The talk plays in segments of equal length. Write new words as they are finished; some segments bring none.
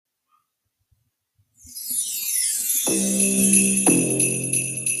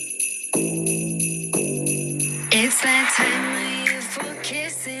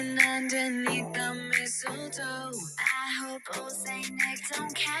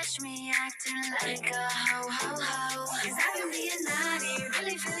catch me acting like a ho-ho-ho. Cause I can be a naughty,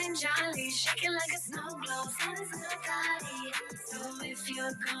 really feeling jolly, shaking like a snow globe, standing in my body. So if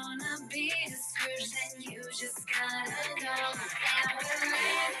you're gonna be a scourge, then you just gotta go. And we'll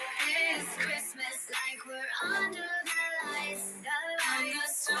live this Christmas like we're under the lights. I'm the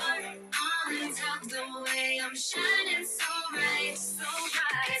star on top, the way I'm shining so bright, so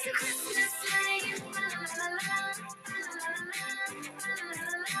bright. It's a Christmas light, la la la la, la la la la.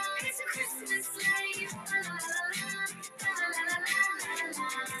 It's a Christmas light, la la la la, la la la la.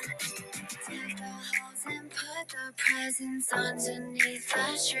 Take the halls and put the presents underneath the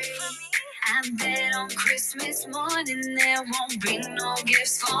tree. I bet on Christmas morning there won't be no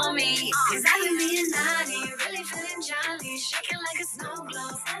gifts for me. Cause I can be a naughty, really feeling jolly, shaking like a snow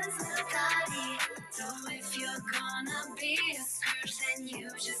globe, standing in my body. So if you're gonna be a scourge, then you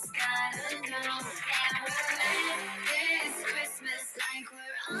just gotta go. And we'll live this Christmas like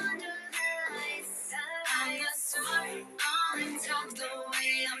we're under the lights. I'm a star on top, the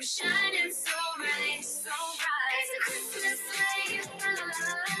way I'm shining so bright, so bright. It's a Christmas light, la la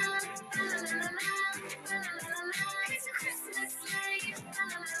la la, la la la la, la la la la. It's a Christmas light, la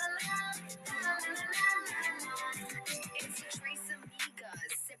la la la, la la la la. It's a trace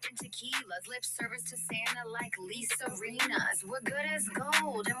amigas, sipping tequilas, lip service to Santa like Lisa Rena's. We're good as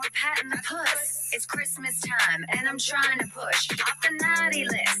gold and we're patting the puss. It's Christmas time and I'm trying to push off the naughty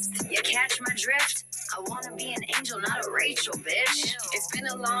list. You catch my drift? I wanna be an angel, not a Rachel, bitch. It's been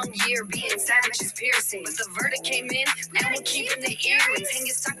a long year, being savage is piercing, but the verdict came in, and we're keeping the earrings. Hang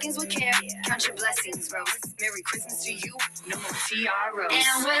your stockings with care, count your blessings, Rose. Merry Christmas to you, no more tiaras.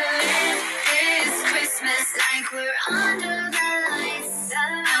 And we'll live this Christmas like we're under the lights.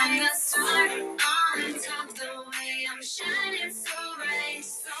 I'm the star on top, the way I'm shining so bright,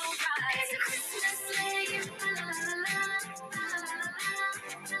 so bright. It's a Christmas light, la la la la, la la la la,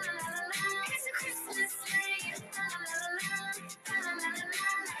 la la la la. It's a Christmas light, la la la la, la la la la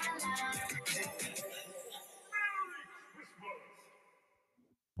la.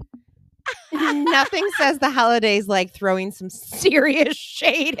 Nothing says the holidays like throwing some serious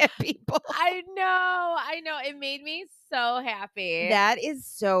shade at people. I know. It made me so happy. That is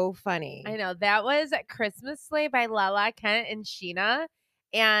so funny. I know. That was Christmas Sleigh by Lala, Kent, and Sheena.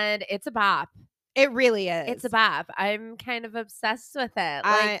 And it's a bop. It really is. It's a bop. I'm kind of obsessed with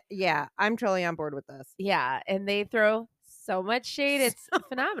it. I'm totally on board with this. Yeah. And they throw so much shade. It's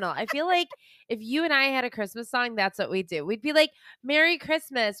phenomenal. I feel like if you and I had a Christmas song, that's what we'd do. We'd be like, Merry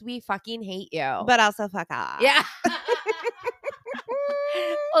Christmas. We fucking hate you. But also fuck off. Yeah.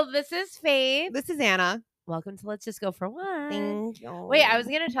 Well, this is Faith. This is Anna. Welcome to Let's Just Go for One. Thank you. Wait, I was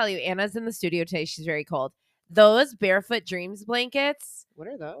going to tell you, Anna's in the studio today. She's very cold. Those Barefoot Dreams blankets. What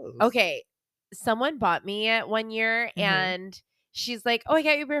are those? Okay. Someone bought me it one year and she's like, oh, I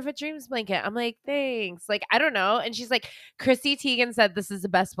got you Barefoot Dreams blanket. I'm like, thanks. Like, I don't know. And she's like, Chrissy Teigen said this is the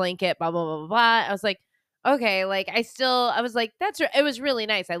best blanket, blah, blah, blah, blah, blah. I was like, okay. Like, I was like, it was really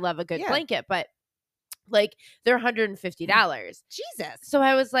nice. I love a good blanket, but like they're $150. Jesus. So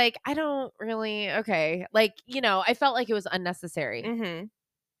I was like, I don't really, okay. Like, I felt like it was unnecessary. Mm-hmm.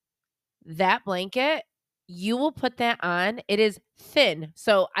 That blanket, you will put that on. It is thin.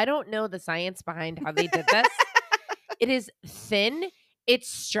 So I don't know the science behind how they did this. It is thin. It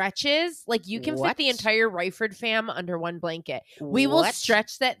stretches. Like you can fit the entire Ryford fam under one blanket. We will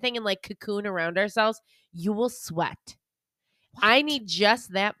stretch that thing and like cocoon around ourselves. You will sweat. I need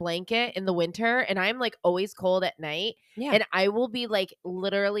just that blanket in the winter, and I'm like always cold at night. Yeah. And I will be like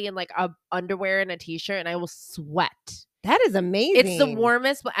literally in like a underwear and a t-shirt, and I will sweat. That is amazing. It's the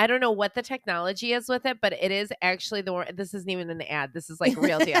warmest, but I don't know what the technology is with it, but it is actually this isn't even an ad. This is like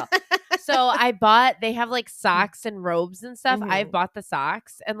real deal. So they have like socks and robes and stuff. Mm-hmm. I've bought the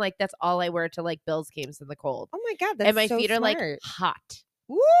socks, and like that's all I wear to like Bill's games in the cold. Oh my God. That's and my so feet smart. are like hot.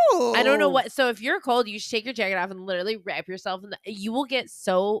 Ooh. I don't know what. So if you're cold, you should take your jacket off and literally wrap yourself in you will get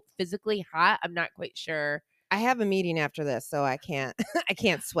so physically hot. I'm not quite sure. I have a meeting after this, so I can't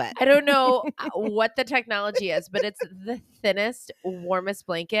sweat. I don't know what the technology is, but it's the thinnest, warmest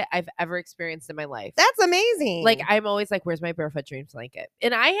blanket I've ever experienced in my life. That's amazing. Like I'm always like, where's my Barefoot Dreams blanket?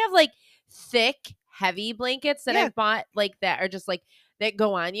 And I have like thick, heavy blankets that I've bought like that are just like that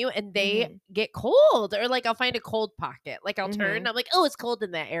go on you and they get cold, or like I'll find a cold pocket. Like I'll turn, I'm like, oh, it's cold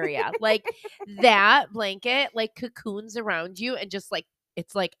in that area. Like that blanket like cocoons around you and just like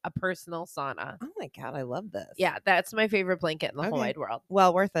it's like a personal sauna. Oh my God, I love this. Yeah, that's my favorite blanket in the whole wide world.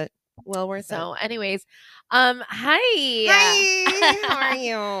 Well worth it. Well worth it. So anyways, hi. Hi, how are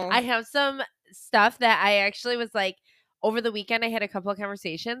you? I have some stuff that I actually was like, over the weekend I had a couple of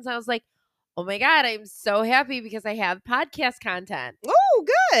conversations. I was like, oh my God, I'm so happy because I have podcast content. Oh,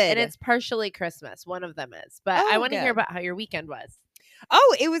 good. And it's partially Christmas. One of them is. But I Oh, want to hear good. about how your weekend was.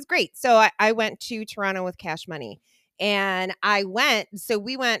 Oh, it was great. So I went to Toronto with Cash Money. And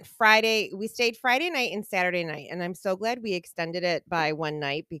we went Friday. We stayed Friday night and Saturday night. And I'm so glad we extended it by one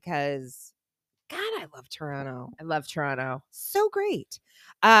night because, God, I love Toronto. I love Toronto. So great.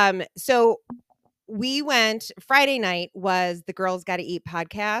 So we went Friday night was the Girls Gotta Eat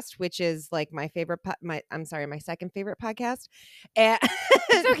podcast, which is like my favorite, my second favorite podcast. And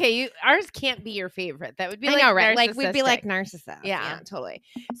It's okay. Ours can't be your favorite. That would be I like know, right? Like we'd be like narcissistic. narcissists. Yeah. Yeah, totally.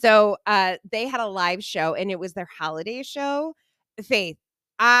 So they had a live show and it was their holiday show. Faith,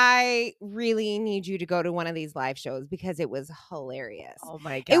 I really need you to go to one of these live shows because it was hilarious. Oh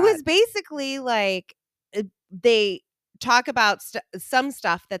my God. It was basically like they talk about some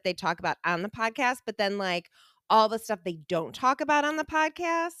stuff that they talk about on the podcast, but then like all the stuff they don't talk about on the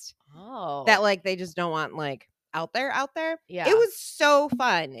podcast that like they just don't want like out there. Yeah. It was so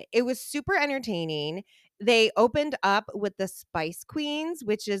fun. It was super entertaining. They opened up with the Spice Queens,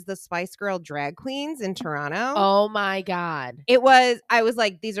 which is the Spice Girl drag queens in Toronto. Oh my God. I was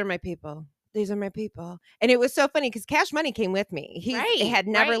like, these are my people. These are my people. And it was so funny because Cash Money came with me. He had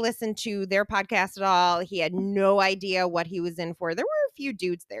never listened to their podcast at all. He had no idea what he was in for. There were a few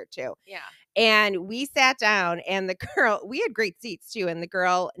dudes there too. Yeah. And we sat down and the girl, we had great seats too. And the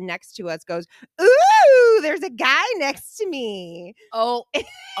girl next to us goes, "Ooh, there's a guy next to me." Oh. It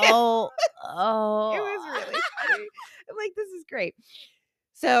Oh. was really funny. I'm like, this is great.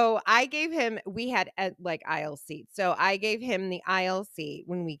 So I gave him, we had like aisle seats. So I gave him the aisle seat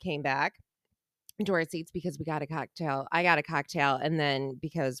when we came back to our seats because we got a cocktail. I got a cocktail. And then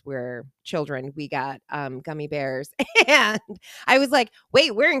because we're children, we got gummy bears. And I was like,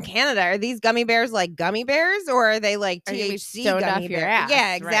 wait, we're in Canada. Are these gummy bears like gummy bears or are they like THC stoned gummy off your bears? ass, Yeah,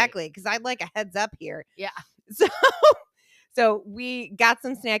 right. exactly. Because I'd like a heads up here. Yeah. So we got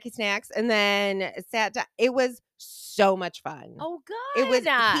some snacky snacks and then sat down. It was so much fun. Oh, good.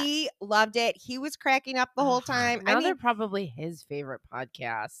 He loved it. He was cracking up the whole time. Now they're probably his favorite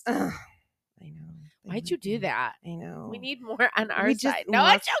podcast. I know. Why'd you do that? I know. We need more on our side. No,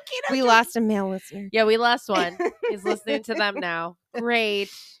 I'm joking. We lost a male listener. Yeah, we lost one. He's listening to them now. Great.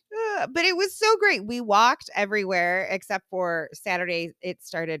 But it was so great. We walked everywhere except for Saturday. It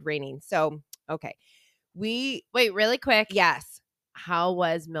started raining. So, okay. Wait, really quick. Yes. How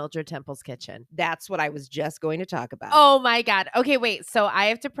was Mildred Temple's kitchen? That's what I was just going to talk about. Oh my God. Okay, wait. So I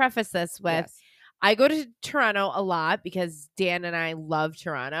have to preface this with Yes. I go to Toronto a lot because Dan and I love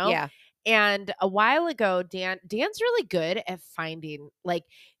Toronto. Yeah. And a while ago, Dan's really good at finding like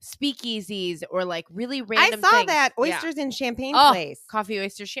speakeasies or like really random I saw things. that Yeah. Oysters and Champagne place. Coffee,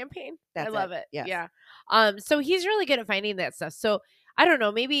 oyster, champagne. That's I love it. Yes. Yeah. So he's really good at finding that stuff. So I don't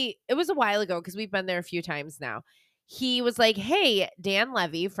know, maybe it was a while ago because we've been there a few times now. He was like, hey, Dan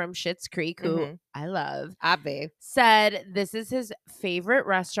Levy from Schitt's Creek, who I love, Obvi. said this is his favorite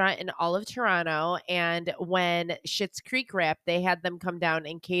restaurant in all of Toronto. And when Schitt's Creek wrapped, they had them come down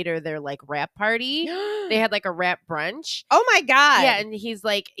and cater their like wrap party. They had like a wrap brunch. Oh my God. Yeah, and he's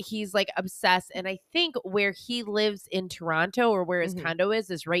like obsessed. And I think where he lives in Toronto or where his condo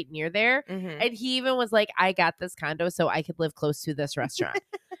is right near there. And he even was like, I got this condo so I could live close to this restaurant.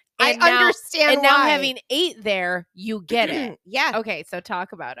 I understand and why. now having ate there, you get it. Yeah. Okay, so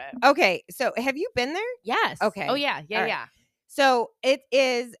talk about it. Okay, so have you been there? Yes. Okay. Oh yeah, yeah, All right. yeah. So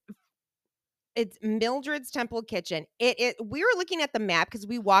it's Mildred's Temple Kitchen. We were looking at the map because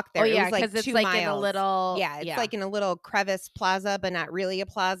we walked there. Oh yeah, it was like it's 2 like miles. in a little. Yeah, it's like in a little crevice plaza, but not really a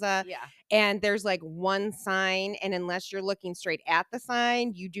plaza. Yeah. And there's like one sign, and unless you're looking straight at the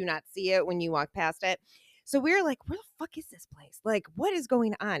sign, you do not see it when you walk past it. So we were like, where the fuck is this place? Like, what is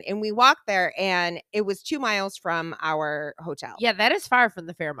going on? And we walked there, and it was 2 miles from our hotel. Yeah, that is far from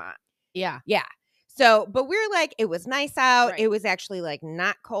the Fairmont. Yeah. Yeah. So, but we were like, it was nice out. Right. It was actually like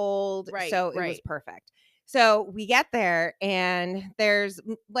not cold. Right, So it was perfect. So we get there and there's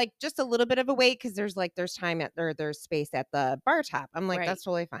like just a little bit of a wait because there's space at the bar top. I'm like, that's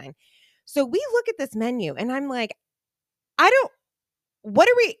totally fine. So we look at this menu and I'm like, how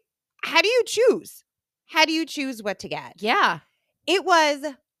do you choose? How do you choose what to get? Yeah. It was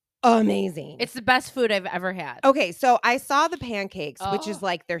amazing. It's the best food I've ever had. Okay, so I saw the pancakes, which is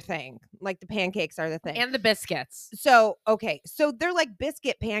like their thing. Like the pancakes are the thing. And the biscuits. So, okay. So they're like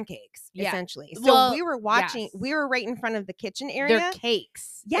biscuit pancakes, essentially. So we were watching, we were right in front of the kitchen area. They're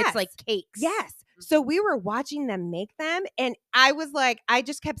cakes. Yes. It's like cakes. Yes. So we were watching them make them. And I was like, I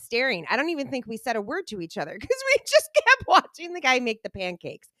just kept staring. I don't even think we said a word to each other because we just kept watching the guy make the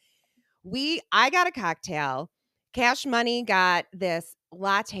pancakes. I got a cocktail. Cash Money got this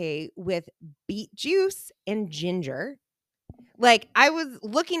latte with beet juice and ginger. Like, I was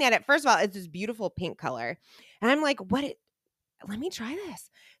looking at it. First of all, it's this beautiful pink color. And I'm like, let me try this.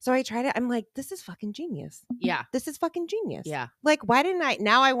 So I tried it. I'm like, this is fucking genius. Yeah. This is fucking genius. Yeah. Like, why didn't I?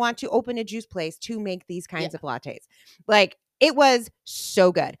 Now I want to open a juice place to make these kinds of lattes. Like, it was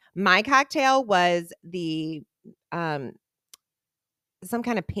so good. My cocktail was the some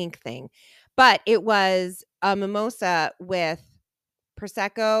kind of pink thing, but it was a mimosa with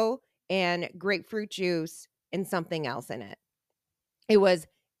Prosecco and grapefruit juice and something else in it. It was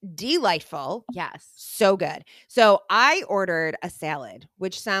delightful. Yes. So good. So I ordered a salad,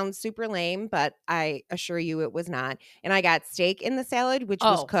 which sounds super lame, but I assure you it was not. And I got steak in the salad, which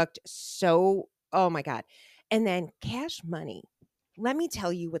was cooked so, oh my God. And then Cash Money. Let me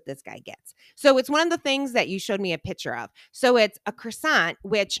tell you what this guy gets. So it's one of the things that you showed me a picture of. So it's a croissant,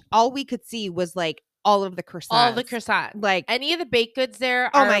 which all we could see was like all of the croissants. All the croissant. Like any of the baked goods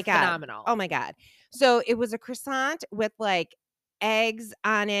there are phenomenal. Oh my God. So it was a croissant with like eggs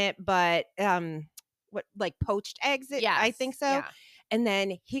on it, but what, like poached eggs? I think so. Yeah. And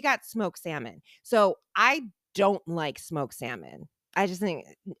then he got smoked salmon. So I don't like smoked salmon. I just think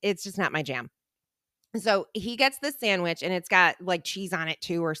it's just not my jam. So he gets the sandwich and it's got like cheese on it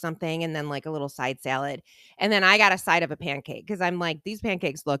too or something, and then like a little side salad. And then I got a side of a pancake because I'm like, these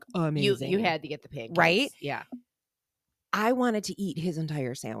pancakes look amazing. You had to get the pancakes. Right? Yeah. I wanted to eat his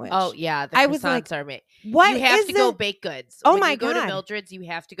entire sandwich. Oh yeah, the croissants are made. What you have is to go it? baked goods. Oh when my you go God. to Mildred's, you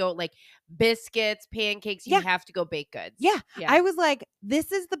have to go like biscuits, pancakes. You have to go baked goods. Yeah. I was like,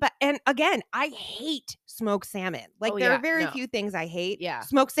 this is the best. And again, I hate smoked salmon. Like there are very few things I hate. Yeah.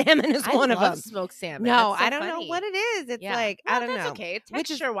 Smoked salmon is one of them. Smoked salmon. No, That's so I don't funny. know what it is. It's like, well, I don't that's know. Okay. Which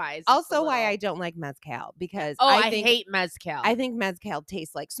is Texture wise. also why I don't like mezcal, because I hate mezcal. I think mezcal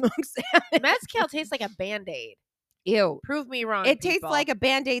tastes like smoked salmon. Mezcal tastes like a Band-Aid. Ew. Prove me wrong. It tastes like a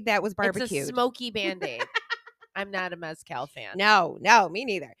Band-Aid that was barbecued. It's a smoky Band-Aid. I'm not a mezcal fan. No, me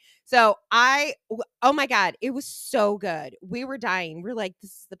neither. So oh my God, it was so good. We were dying. We're like,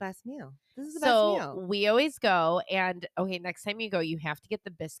 this is the best meal. This is the best meal. We always go, and next time you go, you have to get the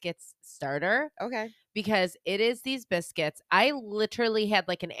biscuits starter. Okay. Because it is these biscuits. I literally had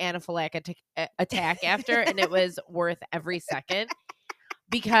like an anaphylactic attack after, and it was worth every second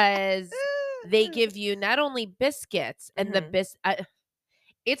because they give you not only biscuits and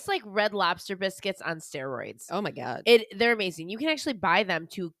it's like Red Lobster biscuits on steroids. Oh my God. They're amazing. You can actually buy them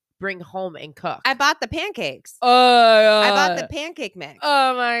to bring home and cook. I bought the pancakes. Oh, I bought the pancake mix.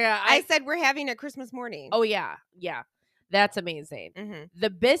 Oh my God. I said we're having it Christmas morning. Oh yeah. Yeah. That's amazing. Mm-hmm.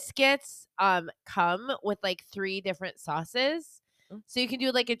 The biscuits come with like 3 different sauces. So you can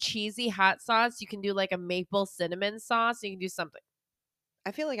do like a cheesy hot sauce. You can do like a maple cinnamon sauce. You can do something.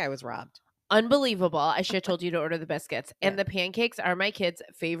 I feel like I was robbed. Unbelievable. I should have told you to order the biscuits. And the pancakes are my kids'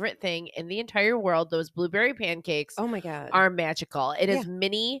 favorite thing in the entire world. Those blueberry pancakes oh my God. are magical. It is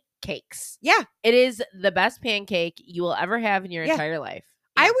mini cakes. Yeah. It is the best pancake you will ever have in your entire life.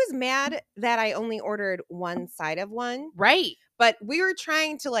 Yeah. I was mad that I only ordered one side of one. Right. But we were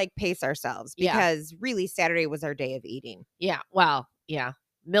trying to like pace ourselves because really Saturday was our day of eating. Yeah. Well, yeah.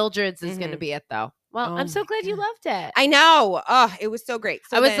 Mildred's is going to be it though. Well, I'm so glad you loved it. I know. Oh, it was so great.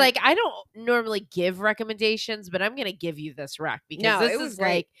 So I was like, I don't normally give recommendations, but I'm going to give you this rec because this is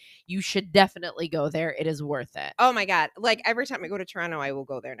like, you should definitely go there. It is worth it. Oh my God. Like every time I go to Toronto, I will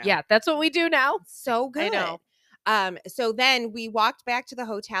go there now. Yeah, that's what we do now. So good. I know. So then we walked back to the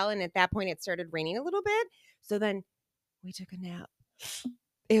hotel, and at that point it started raining a little bit. So then we took a nap.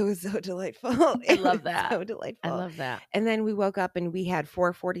 It was so delightful. I love that. So delightful. I love that. And then we woke up and we had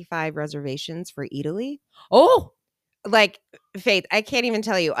 4:45 reservations for Italy. Oh, like Faith, I can't even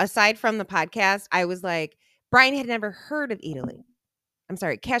tell you. Aside from the podcast, I was like, Brian had never heard of Italy. I'm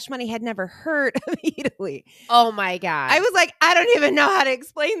sorry, Cash Money had never heard of Italy. Oh my God. I was like, I don't even know how to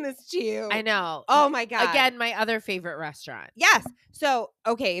explain this to you. I know. Oh my God. Again, my other favorite restaurant. Yes. So,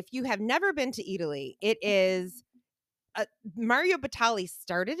 okay, if you have never been to Italy, it is Mario Batali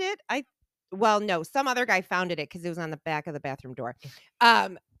started it. No, some other guy founded it because it was on the back of the bathroom door.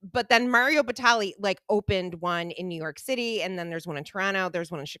 But then Mario Batali like opened one in New York City, and then there's one in Toronto,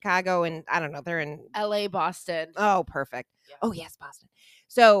 there's one in Chicago, and I don't know, they're in LA, Boston. Oh, perfect. Yeah. Oh, yes, Boston.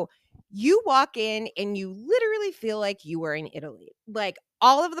 So you walk in and you literally feel like you are in Italy. Like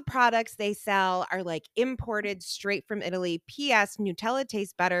all of the products they sell are like imported straight from Italy. P.S. Nutella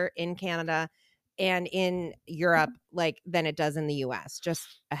tastes better in Canada and in Europe like than it does in the US.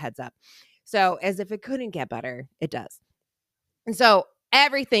 Just a heads up. So as if it couldn't get better, it does. And so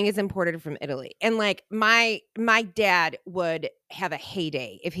everything is imported from Italy. And like my dad would have a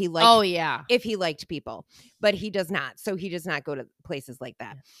heyday if he liked if he liked people, but he does not. So he does not go to places like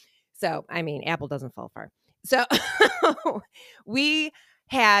that. So I mean, Apple doesn't fall far. So we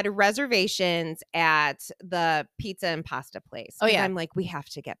had reservations at the pizza and pasta place. Oh, 'Cause yeah. I'm like, we have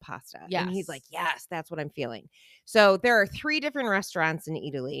to get pasta. And he's like, Yes. yes, that's what I'm feeling. So there are 3 different restaurants in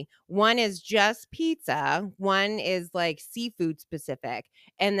Italy. One is just pizza. One is like seafood specific.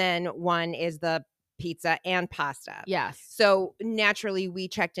 And then one is the pizza and pasta. Yes. So naturally we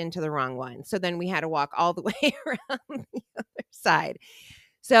checked into the wrong one. So then we had to walk all the way around the other side.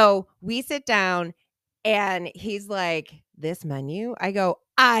 So we sit down and he's like, this menu? I go,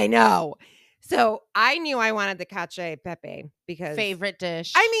 I know. So I knew I wanted the cacio e pepe because Favorite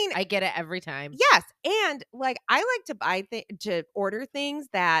dish. I mean, I get it every time. yes. And like I like to buy to order things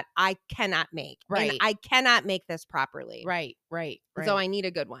that I cannot make. And Right. I cannot make this properly. Right. So I need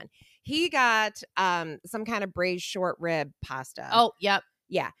a good one. He got some kind of braised short rib pasta. Oh, yep.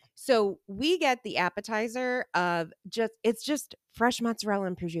 Yeah. So we get the appetizer of it's just fresh mozzarella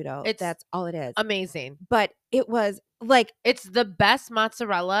and prosciutto. That's all it is. Amazing. But it was like It's the best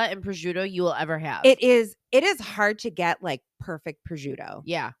mozzarella and prosciutto you will ever have. it is hard to get like perfect prosciutto.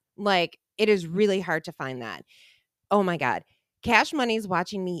 Yeah. Like it is really hard to find that. Oh my God. Cash Money's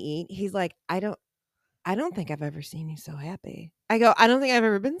watching me eat. He's like, I don't think I've ever seen you so happy. I go, I don't think I've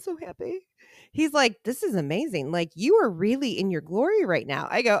ever been so happy. He's like, this is amazing. Like you are really in your glory right now.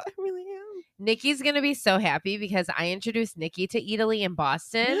 I go, I really am. Nikki's going to be so happy because I introduced Nikki to Italy in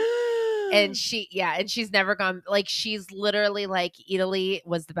Boston. And she's never gone. Like, she's literally like, Italy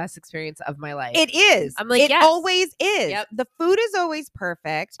was the best experience of my life. It is. I'm like, it yes. always is. Yep. The food is always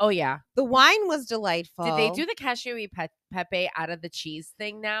perfect. Oh, yeah. The wine was delightful. Did they do the cashew pepe out of the cheese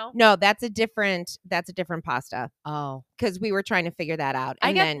thing now? No, that's a different pasta. Oh. Because we were trying to figure that out.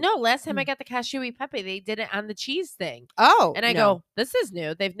 Last time I got the cashew pepe, they did it on the cheese thing. Oh. And I go, this is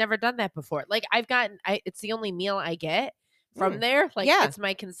new. They've never done that before. Like, it's the only meal I get from there. Like, it's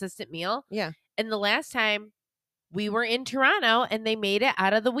my consistent meal. Yeah. And the last time we were in Toronto and they made it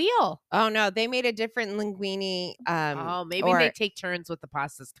out of the wheel. Oh, no. They made a different linguine. Maybe they take turns with the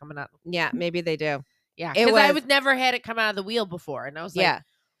pastas coming out. Yeah, maybe they do. Yeah. Because I would never had it come out of the wheel before. And I was like,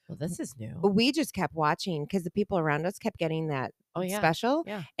 well, this is new. We just kept watching because the people around us kept getting that special.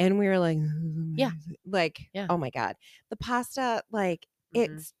 Yeah. And we were like, yeah. Oh my God. The pasta, like,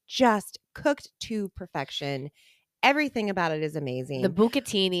 it's just cooked to perfection. Everything about it is amazing. The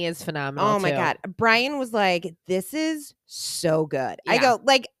bucatini is phenomenal. Oh my God. Brian was like, this is so good. Yeah. I go,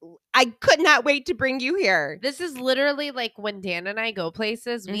 like, I could not wait to bring you here. This is literally like when Dan and I go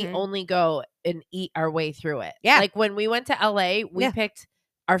places, we only go and eat our way through it. Yeah. Like when we went to LA, we picked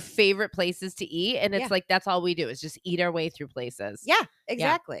our favorite places to eat. And it's like, that's all we do is just eat our way through places. Yeah,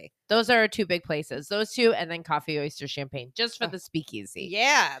 exactly. Yeah. Those are our 2 big places. Those 2 and then coffee, oyster, champagne, just for the speakeasy.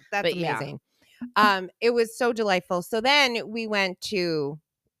 Yeah. That's amazing. It was so delightful. So then we went to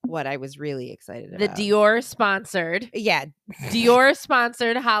what I was really excited about. The Dior sponsored. Yeah. Dior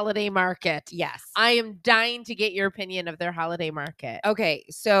sponsored holiday market. Yes. I am dying to get your opinion of their holiday market. Okay.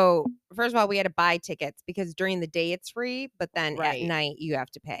 So first of all, we had to buy tickets because during the day it's free, but then at night you have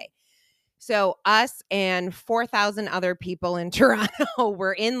to pay. So us and 4,000 other people in Toronto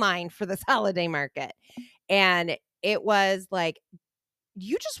were in line for this holiday market. And it was like,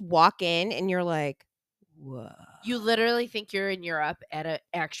 you just walk in and you're like, whoa. You literally think you're in Europe at an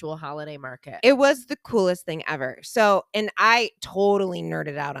actual holiday market. It was the coolest thing ever. So, and I totally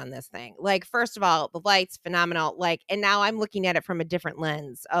nerded out on this thing. Like, first of all, the lights, phenomenal. Like, and now I'm looking at it from a different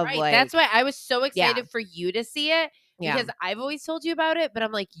lens of like. That's why I was so excited for you to see it. Because I've always told you about it, but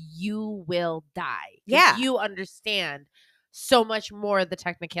I'm like, you will die. Yeah. You understand so much more the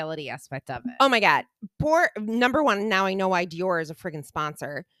technicality aspect of it. Oh my God. Number one, now I know why Dior is a friggin'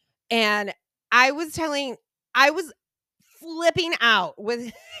 sponsor. And I was flipping out with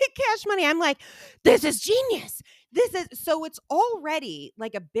Cash Money. I'm like, this is genius. So it's already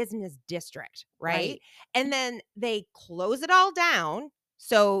like a business district, right? And then they close it all down.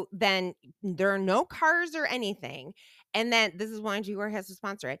 So then there are no cars or anything. And then this is why Dior has to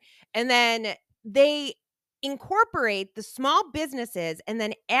sponsor it. And then they incorporate the small businesses and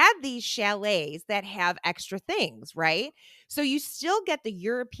then add these chalets that have extra things, right? So you still get the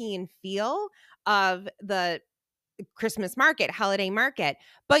European feel of the Christmas market, holiday market,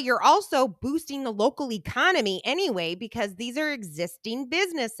 but you're also boosting the local economy anyway, because these are existing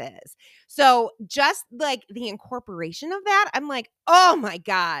businesses. So just like the incorporation of that, I'm like, oh my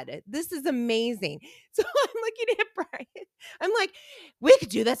God, this is amazing. So I'm looking at Brian. I'm like, we could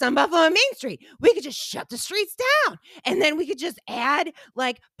do this on Buffalo Main Street. We could just shut the streets down. And then we could just add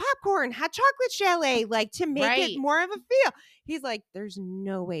like popcorn, hot chocolate chalet, like to make it more of a feel. He's like, there's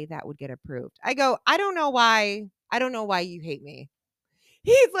no way that would get approved. I go, I don't know why you hate me.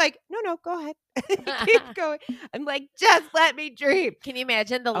 He's like, no, go ahead. Keep going. I'm like, just let me dream. Can you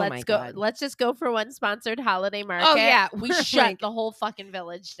imagine the Oh my God. let's just go for one sponsored holiday market? Oh, yeah. We We're shut like- the whole fucking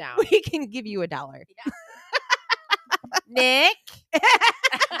village down. We can give you $1. Nick,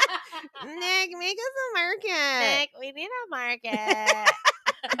 Nick, make us a market. Nick, we need a market.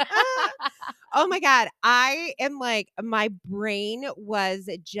 Oh my God. I am like, my brain was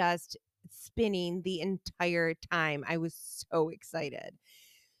just spinning the entire time. I was so excited.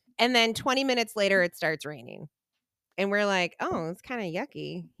 And then 20 minutes later, it starts raining. And we're like, oh, it's kind of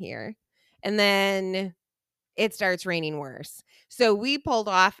yucky here. And then it starts raining worse. So we pulled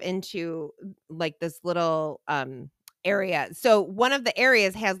off into like this little area. So one of the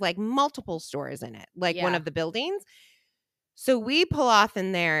areas has like multiple stores in it, like one Yeah. of the buildings. So we pull off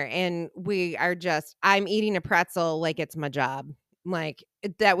in there and we are just, I'm eating a pretzel like it's my job. Like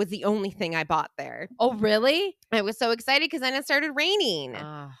that was the only thing I bought there. Oh, really? I was so excited because then it started raining.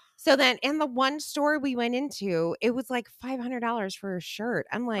 So then in the one store we went into, it was like $500 for a shirt.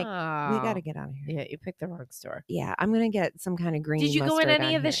 I'm like, we got to get out of here. Yeah, you picked the wrong store. Yeah, I'm going to get some kind of green Did you go in mustard any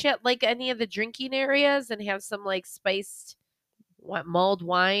on of the here. shit, like any of the drinking areas and have some like spiced mulled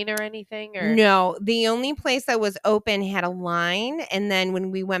wine or anything? Or No, the only place that was open had a line. And then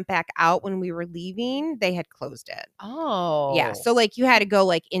when we went back out, when we were leaving, they had closed it. Oh. Yeah. So like you had to go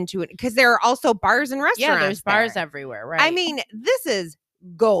like into it because there are also bars and restaurants. Yeah, there's bars there. everywhere, right? I mean, this is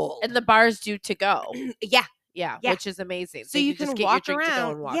gold. and the bars do to go. Yeah. Yeah, Yeah. which is amazing. So you just can get walk your drink to go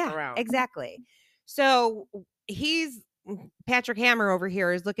around. and walk Yeah, around. exactly. So Patrick Hammer over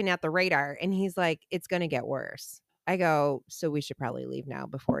here is looking at the radar and he's like, it's going to get worse. I go, so we should probably leave now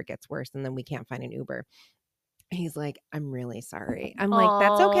before it gets worse and then we can't find an Uber. He's like, I'm really sorry. I'm like,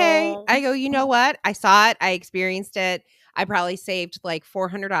 that's okay. Aw. I go, you know what? I saw it. I experienced it. I probably saved like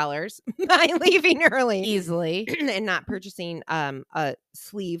 $400 by leaving early Easily. and not purchasing a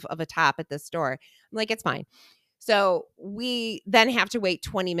sleeve of a top at this store. I'm like, it's fine. So we then have to wait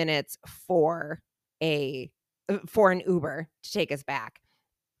 20 minutes for an Uber to take us back.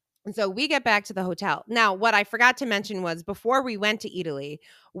 And so we get back to the hotel. Now, what I forgot to mention was before we went to Italy,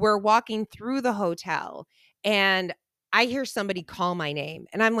 we're walking through the hotel and I hear somebody call my name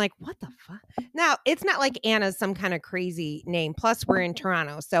and I'm like, what the fuck? Now, it's not like Anna's some kind of crazy name. Plus, we're in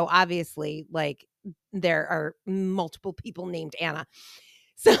Toronto. So obviously, like, there are multiple people named Anna.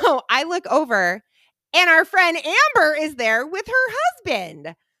 So I look over and our friend Amber is there with her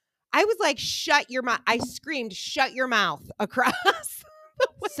husband. I was like, shut your mouth. I screamed, shut your mouth across the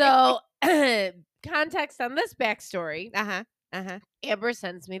way. So, context on this backstory. Uh-huh. Amber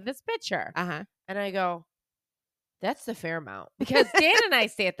sends me this picture. Uh-huh. And I go, that's the Fairmount. Because Dan and I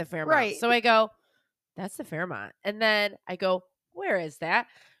stay at the Fairmount. Right. So I go, that's the Fairmount. And then I go, where is that?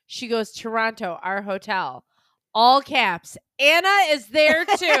 She goes, Toronto, our hotel. All caps. Anna is there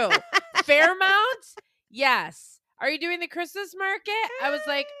too. Fairmount? Yes. Are you doing the Christmas market? I was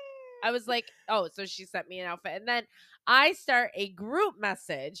like, oh, so she sent me an outfit. And then I start a group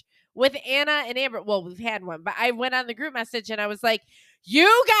message with Anna and Amber. Well, we've had one, but I went on the group message and I was like,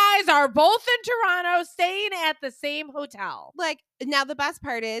 you guys are both in Toronto staying at the same hotel. Like, now the best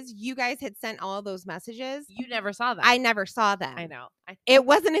part is you guys had sent all of those messages. You never saw them. I never saw them. I know. It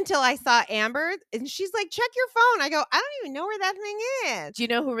wasn't until I saw Amber and she's like, check your phone. I go, I don't even know where that thing is. Do you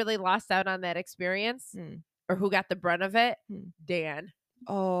know who really lost out on that experience? Or who got the brunt of it? Dan.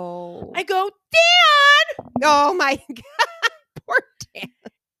 Oh. I go, Dan! Oh my God. Poor Dan.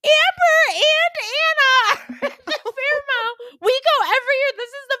 Amber and Anna at the Fairmount. We go every year. This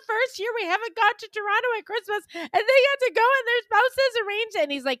is the first year we haven't gone to Toronto at Christmas, and they got to go and their spouses arranged it.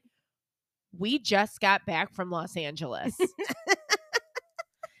 And he's like, we just got back from Los Angeles.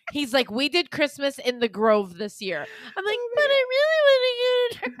 He's like, we did Christmas in the Grove this year. I'm like, but I really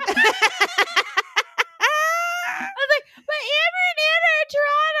want to go to Toronto. I was like, but Amber and Anna are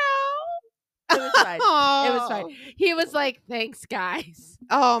Toronto. It was fine. It was fine. He was like, thanks, guys.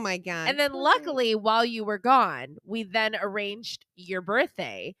 Oh my God. And then luckily, while you were gone, we then arranged your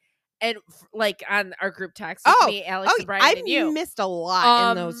birthday. And like on our group text with me, Alex, and Brian, and you. I missed a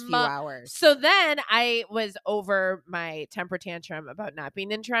lot in those few hours. So then I was over my temper tantrum about not being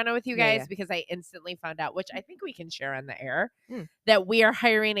in Toronto with you guys because I instantly found out, which I think we can share on the air, that we are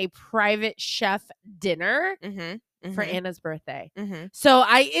hiring a private chef dinner for Anna's birthday. So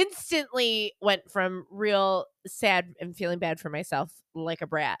I instantly went from real sad and feeling bad for myself like a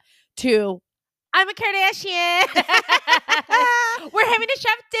brat to I'm a Kardashian. We're having a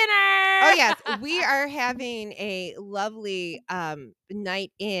chef dinner. Oh, yes. We are having a lovely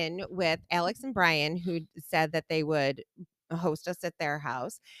night in with Alex and Brian, who said that they would host us at their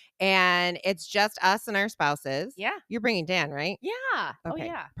house, and it's just us and our spouses. Yeah. You're bringing Dan, right? Yeah. Oh, Okay,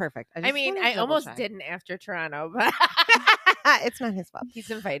 yeah. perfect. I just mean, wanna I almost double-check. didn't after Toronto, but It's not his fault. he's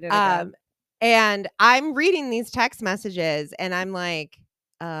invited again. And I'm reading these text messages, and I'm like,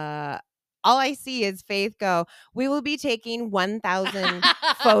 all I see is Faith go, "We will be taking 1,000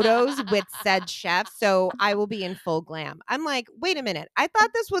 photos with said chef, so I will be in full glam." I'm like, wait a minute. I thought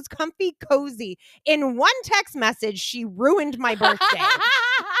this was comfy cozy. In one text message, she ruined my birthday.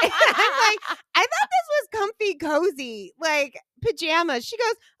 I'm like, I thought this was comfy cozy, like pajamas. She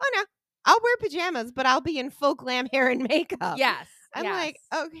goes, "Oh no, I'll wear pajamas, but I'll be in full glam hair and makeup." Yes. I'm yes. like,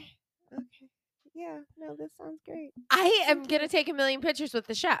 okay. Yeah, no, this sounds great. I am going to take a million pictures with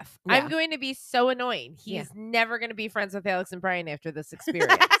the chef. Yeah. I'm going to be so annoying. He's never going to be friends with Alex and Brian after this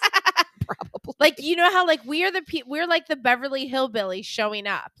experience. Probably. Like, you know how like we're like the Beverly Hillbillies showing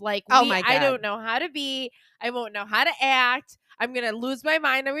up. Like, Oh my I God. don't know how to be. I won't know how to act. I'm going to lose my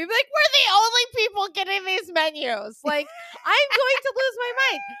mind. I'm going to be like, we're the only people getting these menus. Like, I'm going to lose my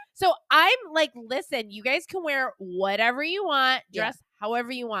mind. So I'm like, listen, you guys can wear whatever you want, dress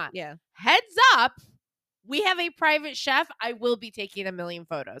however you want. Yeah. Heads up. We have a private chef. I will be taking a million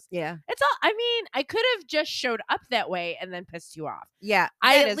photos. Yeah. It's all, I mean, I could have just showed up that way and then pissed you off. Yeah.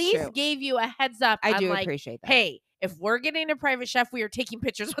 I at least gave you a heads up. I on do like, appreciate that. hey, if we're getting a private chef, we are taking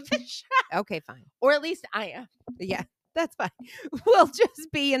pictures with the chef. Okay, fine. Or at least I am. Yeah, that's fine. We'll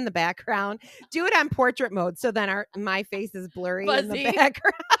just be in the background. Do it on portrait mode so then my face is blurry in the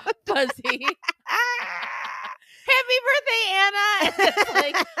background. Fuzzy. Happy birthday, Anna. And it's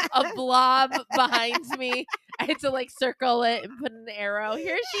like a blob behind me. I had to like circle it and put an arrow.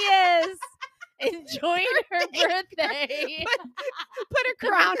 Here she is. Enjoying her birthday. Put a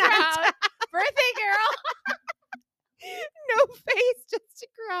crown on. Birthday girl. No face, just a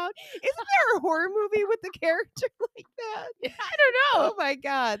crown. Isn't there a horror movie with a character like that? I don't know. Oh my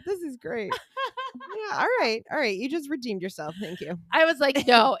God, this is great. Yeah, all right. You just redeemed yourself. Thank you. I was like,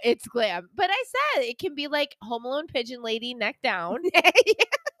 no, it's glam. But I said it can be like Home Alone pigeon lady neck down.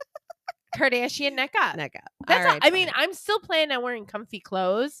 Kardashian neck up. Neck up. That's all. I mean, I'm still planning on wearing comfy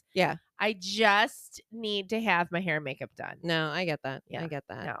clothes. Yeah. I just need to have my hair and makeup done. No, I get that. Yeah. I get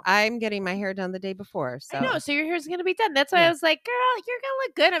that. No. I'm getting my hair done the day before. So I know. So your hair's going to be done. That's why I was like, girl, you're going to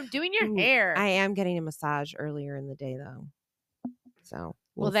look good. I'm doing your hair. I am getting a massage earlier in the day, though. So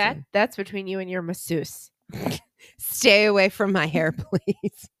well that's between you and your masseuse. Stay away from my hair,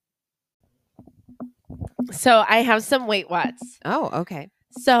 please. So I have some Wait What's. Oh, okay.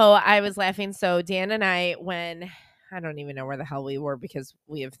 So I was laughing. So Dan and I, when I don't even know where the hell we were because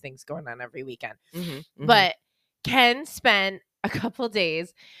we have things going on every weekend. Mm-hmm. But Ken spent a couple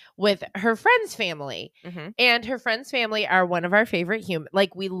days with her friend's family. Mm-hmm. And her friend's family are one of our favorite humans.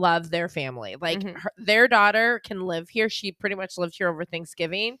 Like, we love their family. Like, their daughter can live here. She pretty much lived here over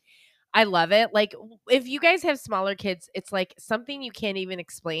Thanksgiving. I love it. Like, if you guys have smaller kids, it's like something you can't even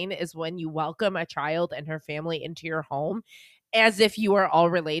explain is when you welcome a child and her family into your home as if you are all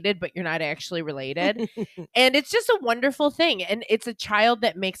related, but you're not actually related. And it's just a wonderful thing. And it's a child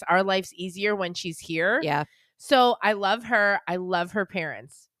that makes our lives easier when she's here. Yeah. So I love her. I love her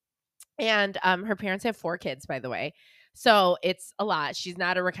parents. And her parents have 4 kids, by the way. So it's a lot. She's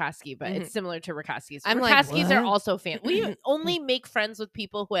not a Rakoski, but it's similar to Rakoski's. Rakoskis are also we only make friends with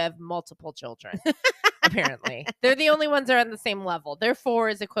people who have multiple children, apparently. They're the only ones that are on the same level. Their 4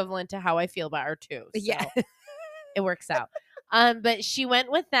 is equivalent to how I feel about our 2. So yeah. It works out. But she went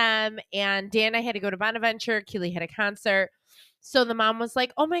with them, and Dan and I had to go to Bonaventure. Keely had a concert. So the mom was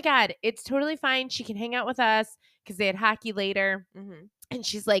like, oh my God, it's totally fine. She can hang out with us because they had hockey later. Mm-hmm. And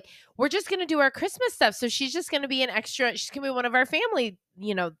she's like, we're just going to do our Christmas stuff. So she's just going to be an extra. She's going to be one of our family,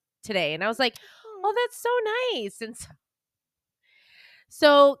 today. And I was like, oh, that's so nice. And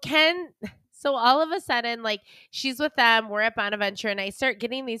so all of a sudden, like, she's with them. We're at Bonaventure. And I start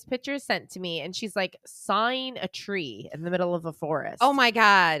getting these pictures sent to me. And she's like sawing a tree in the middle of a forest. Oh my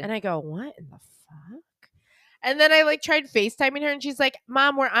God. And I go, what in the fuck? And then I like tried FaceTiming her. And she's like,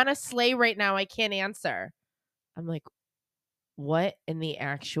 Mom, we're on a sleigh right now. I can't answer. I'm like, what in the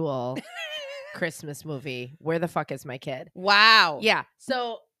actual Christmas movie? Where the fuck is my kid? Wow. Yeah.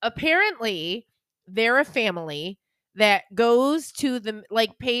 So apparently they're a family that goes to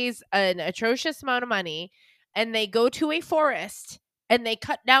pays an atrocious amount of money, and they go to a forest and they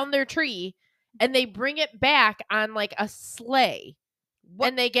cut down their tree and they bring it back on like a sleigh. What?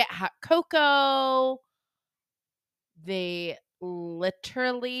 And they get hot cocoa. They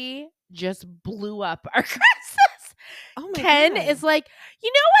literally just blew up our Christmas. Oh my Ken God. is like,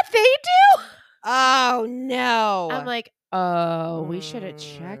 you know what they do? Oh no. I'm like, Oh, we should have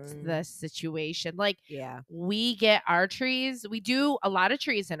checked the situation. Like, Yeah. we get our trees. We do a lot of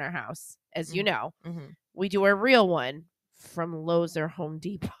trees in our house, as you know. Mm-hmm. We do a real one from Lowe's or Home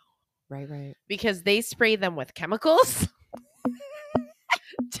Depot Right. because they spray them with chemicals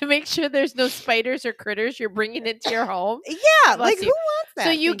to make sure there's no spiders or critters you're bringing into your home. Yeah, Bless like you. who wants that?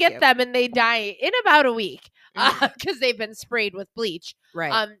 So you Thank get them and they die in about a week because they've been sprayed with bleach.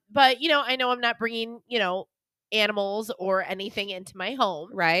 Right. But I know I'm not bringing animals or anything into my home.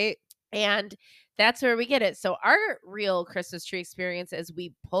 Right. And that's where we get it. So our real Christmas tree experience is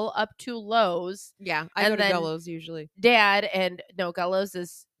we pull up to Lowe's. Yeah, I And go to then Gullo's usually. Dad and no, Gullo's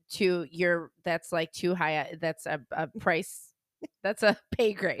is that's like too high. That's a price. That's a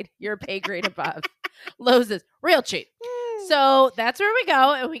pay grade. You're a pay grade above. Lowe's is real cheap. So that's where we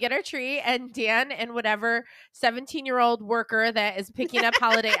go and we get our tree, and Dan and whatever 17-year-old worker that is picking up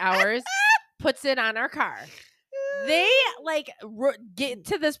holiday hours puts it on our car. They get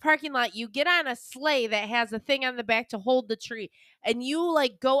to this parking lot. You get on a sleigh that has a thing on the back to hold the tree, and you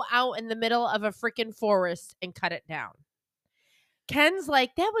go out in the middle of a freaking forest and cut it down. Ken's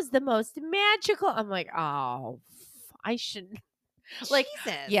like, that was the most magical. I'm like, oh, I shouldn't. Like,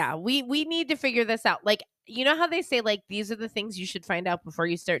 Jesus. yeah, we need to figure this out. Like, you know how they say, like, these are the things you should find out before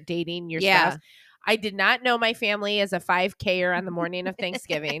you start dating your spouse? I did not know my family is a 5Ker on the morning of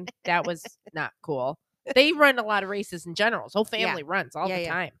Thanksgiving. That was not cool. They run a lot of races in general. His whole family runs all the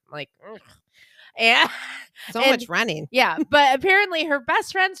time. Like, ugh. And so much running. Yeah, but apparently her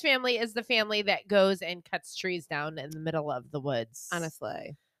best friend's family is the family that goes and cuts trees down in the middle of the woods. On a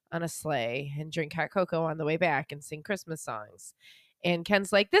sleigh. And drink hot cocoa on the way back and sing Christmas songs. And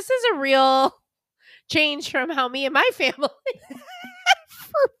Ken's like, this is a real change from how me and my family.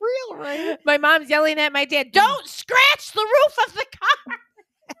 For real, right? My mom's yelling at my dad, don't scratch the roof of the car.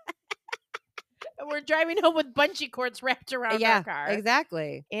 And we're driving home with bungee cords wrapped around our car.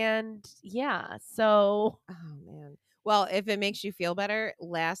 Exactly. And so. Oh, man. Well, if it makes you feel better,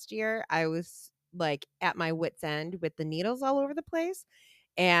 last year I was like at my wit's end with the needles all over the place.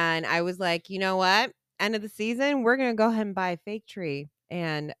 And I was like, you know what? End of the season, we're going to go ahead and buy a fake tree.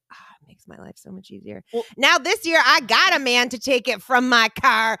 And it makes my life so much easier. Well, now this year, I got a man to take it from my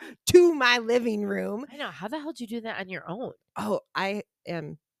car to my living room. I know. How the hell did you do that on your own? Oh,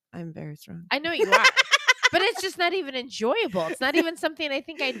 I'm very strong. I know you are. But it's just not even enjoyable. It's not even something I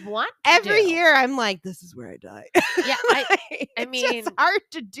think I'd want to Every do. year, I'm like, this is where I die. Yeah, I mean, it's hard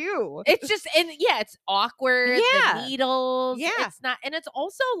to do. It's just, it's awkward. Yeah. The needles. Yeah. It's not, and it's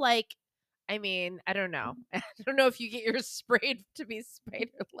also like, I mean, I don't know. I don't know if you get yours sprayed to be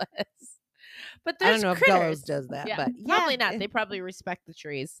spiderless. But there's I don't know critters. if Gullo's does that, but probably not. They probably respect the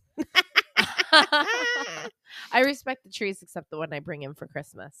trees. I respect the trees except the one I bring in for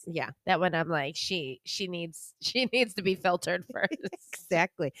Christmas. Yeah. That one I'm like, she needs to be filtered first.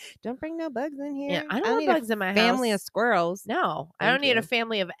 Exactly. Don't bring no bugs in here. Yeah, I don't want need bugs in my family house. of squirrels. No, I Thank don't need a you.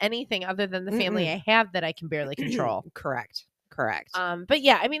 family of anything other than the family I have that I can barely control. Correct. But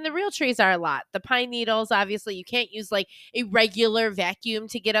yeah, I mean, the real trees are a lot. The pine needles, obviously, you can't use like a regular vacuum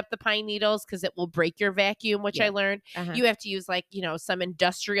to get up the pine needles because it will break your vacuum, which I learned. You have to use like, some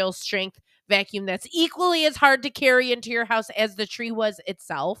industrial strength vacuum that's equally as hard to carry into your house as the tree was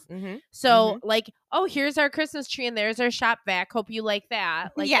itself. So like, oh, here's our Christmas tree and there's our shop vac. Hope you like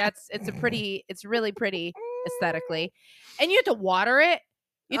that. Like it's really pretty aesthetically. And you have to water it.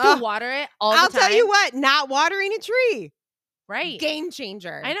 You have to water it all the time. I'll tell you what, not watering a tree. Right. Game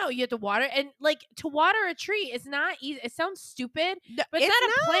changer. I know. You have to water. And like to water a tree is not easy. It sounds stupid, but it's not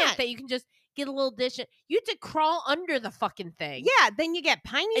a plant that you can just get a little dish. You have to crawl under the fucking thing. Yeah. Then you get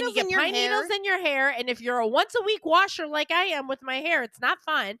pine needles in your hair. Needles in your hair. And if you're a once a week washer like I am with my hair, it's not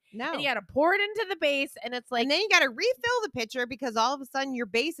fun. No. And you got to pour it into the base. And it's like. And then you got to refill the pitcher because all of a sudden your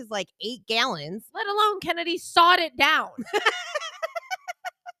base is like 8 gallons. Let alone Kennedy sawed it down.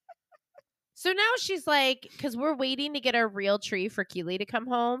 So now she's like, because we're waiting to get our real tree for Keely to come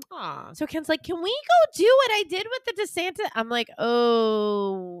home. Aww. So Ken's like, can we go do what I did with the DeSanta? I'm like,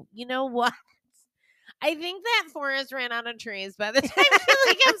 oh, you know what? I think that forest ran out of trees by the time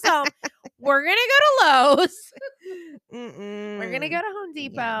Keely comes home. We're going to go to Lowe's. We're going to go to Home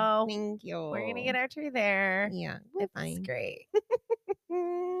Depot. Yeah, thank you. We're going to get our tree there. Yeah. It's great.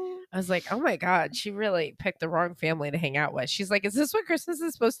 I was like, oh my God, she really picked the wrong family to hang out with. She's like, is this what Christmas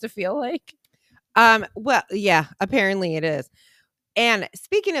is supposed to feel like? Well, yeah, apparently it is. And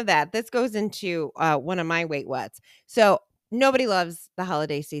speaking of that, this goes into one of my wait whats. So nobody loves the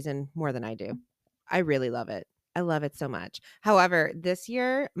holiday season more than I do. I really love it. I love it so much. However, this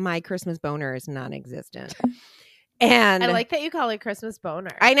year, my Christmas boner is non-existent. And I like that you call it Christmas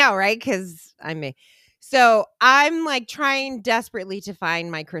boner. I know, right? Because I may. So I'm like trying desperately to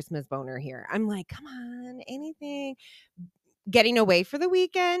find my Christmas boner here. I'm like, come on, anything. Getting away for the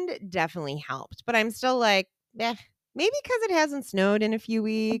weekend definitely helped, but I'm still like, maybe because it hasn't snowed in a few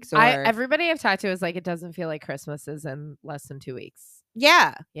weeks, or Everybody I've talked to is like, it doesn't feel like Christmas is in less than 2 weeks.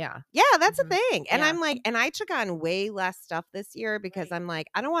 yeah, Yeah. that's Mhm. a thing. And Yeah. I'm like, and I took on way less stuff this year because I'm like,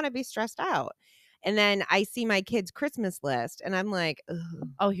 I don't want to be stressed out. And then I see my kids' Christmas list, and I'm like, ugh.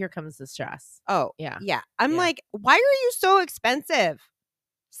 Oh, here comes the stress. Oh, Yeah. yeah. I'm Yeah. like, why are you so expensive?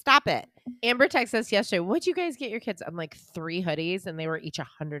 Stop it. Amber texted us yesterday, what'd you guys get your kids? I'm like, 3 hoodies, and they were each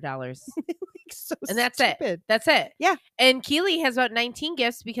 $100. Like, so And that's stupid. it. That's it. Yeah. And Keely has about 19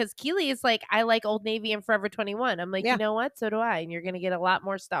 gifts because Keely is like, I like Old Navy and Forever 21. I'm like, Yeah. you know what? So do I. And you're going to get a lot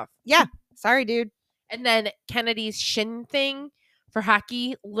more stuff. Yeah. Sorry, dude. And then Kennedy's shin thing for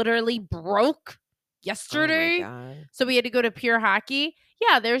hockey literally broke yesterday. Oh my God. So we had to go to Pure Hockey.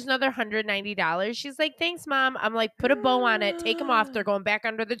 Yeah, there's another $190. She's like, thanks, Mom. I'm like, put a bow on it. Take them off. They're going back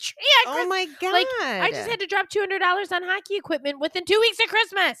under the tree. Oh my God. Like, I just had to drop $200 on hockey equipment within 2 weeks of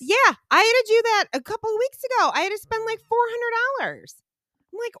Christmas. Yeah, I had to do that a couple of weeks ago. I had to spend like $400.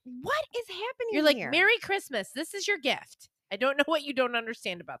 I'm like, what is happening You're like, here? Merry Christmas. This is your gift. I don't know what you don't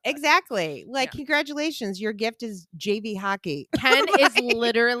understand about this. Exactly. Like, congratulations. Your gift is JV hockey. Ken is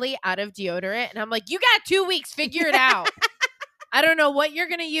literally out of deodorant. And I'm like, you got 2 weeks. Figure it out. I don't know what you're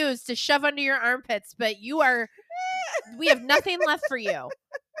going to use to shove under your armpits, but we have nothing left for you.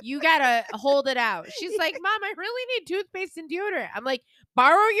 You got to hold it out. She's like, Mom, I really need toothpaste and deodorant. I'm like,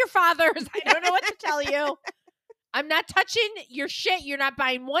 borrow your father's. I don't know what to tell you. I'm not touching your shit. You're not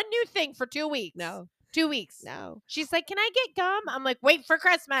buying one new thing for 2 weeks. No. 2 weeks. No. She's like, can I get gum? I'm like, wait for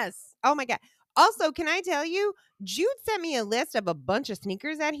Christmas. Oh my God. Also, can I tell you, Jude sent me a list of a bunch of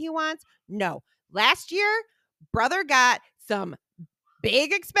sneakers that he wants. No. Last year, brother got some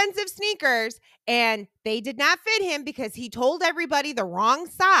big expensive sneakers and they did not fit him because he told everybody the wrong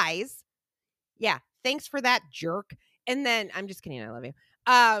size. Yeah. Thanks for that, jerk. And then I'm just kidding. I love you.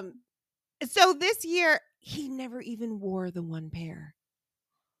 So this year he never even wore the one pair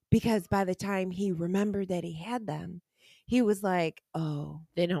because by the time he remembered that he had them, he was like, oh,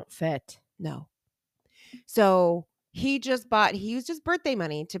 they don't fit. No. So he used his birthday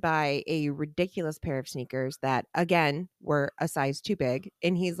money to buy a ridiculous pair of sneakers that, again, were a size too big.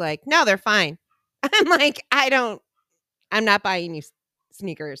 And he's like, no, they're fine. I'm like, I'm not buying you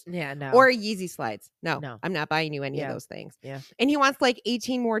sneakers. Yeah, no. Or Yeezy slides. No, I'm not buying you any of Yeah. those things. Yeah. And he wants like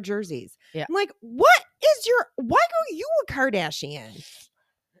 18 more jerseys. Yeah. I'm like, why are you a Kardashian?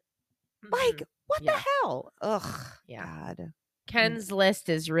 Like, what the hell? Ugh. Yeah. God. Ken's list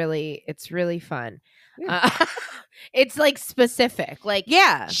is really fun. Yeah. It's like specific. Like,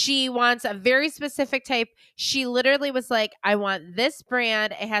 Yeah. she wants a very specific type. She literally was like, I want this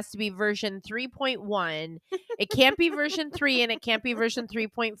brand. It has to be version 3.1. It can't be version 3 and it can't be version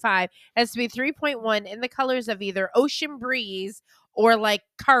 3.5. It has to be 3.1 in the colors of either Ocean Breeze or like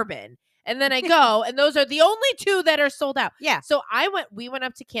Carbon. And then I go, and those are the only 2 that are sold out. Yeah. So we went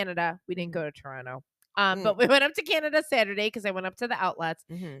up to Canada. We didn't go to Toronto. But we went up to Canada Saturday because I went up to the outlets.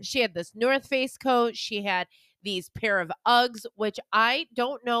 Mm-hmm. She had this North Face coat. She had these pair of Uggs, which I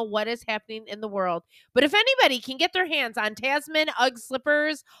don't know what is happening in the world. But if anybody can get their hands on Tasman Ugg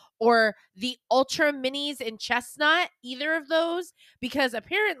slippers or the Ultra Minis in Chestnut, either of those, because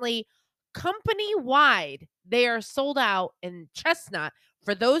apparently company-wide, they are sold out in Chestnut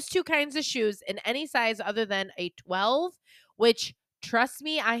for those 2 kinds of shoes in any size other than a 12, which, trust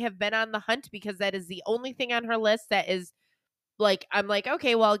me, I have been on the hunt because that is the only thing on her list that is like, I'm like,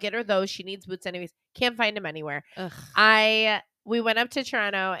 okay, well, I'll get her those. She needs boots anyways. Can't find them anywhere. Ugh. We went up to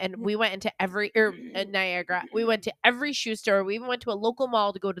Toronto and we went into Niagara. We went to every shoe store. We even went to a local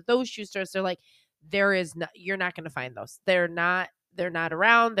mall to go to those shoe stores. They're like, you're not going to find those. They're not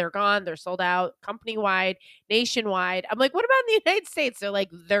around. They're gone. They're sold out company-wide, nationwide. I'm like, what about in the United States? They're like,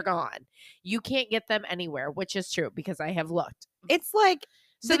 they're gone. You can't get them anywhere, which is true because I have looked. It's like,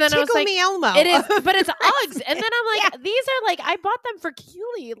 so then I was like, Elmo. it is, but it's Uggs. And then I'm like, these are like, I bought them for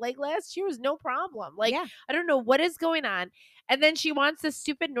Keely like last year was no problem. Like, I don't know what is going on. And then she wants this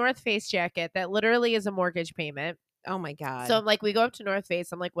stupid North Face jacket that literally is a mortgage payment. Oh my God. So I'm like, we go up to North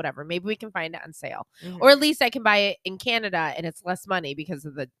Face. I'm like, whatever, maybe we can find it on sale. Mm-hmm. Or at least I can buy it in Canada and it's less money because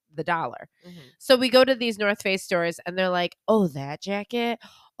of the dollar. Mm-hmm. So we go to these North Face stores and they're like, oh, that jacket?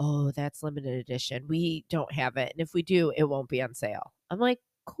 Oh, that's limited edition. We don't have it. And if we do, it won't be on sale. I'm like,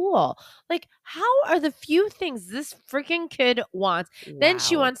 cool. Like, how are the few things this freaking kid wants? Wow. Then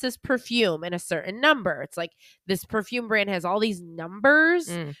she wants this perfume in a certain number. It's like this perfume brand has all these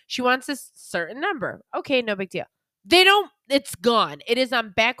numbers. She wants this certain number. Okay, no big deal. It's gone. It is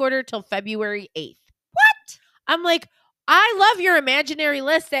on back order till February 8th. I'm like, I love your imaginary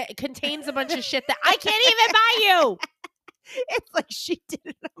list that contains a bunch of shit that I can't even buy you. It's like she did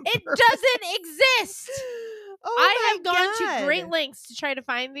it on It purpose. doesn't exist. Oh I have my gone to great God. lengths to try to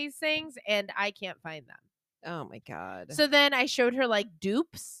find these things, and I can't find them. Oh my God. So then I showed her like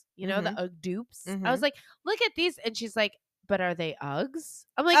dupes, you know, the Mhm. UGG dupes. I Mhm. was like, look at these. And she's like, but are they Uggs?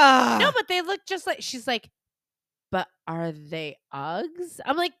 I'm like, Ugh. no, but they look just like, she's like, but are they Uggs?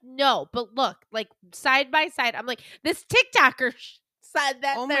 I'm like, no, but look, like side by side. I'm like, this TikToker said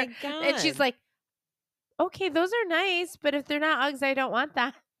that. Oh they're-" my God. And she's like, okay, those are nice, but if they're not Uggs, I don't want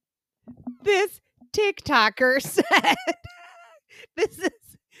that. This TikToker said, this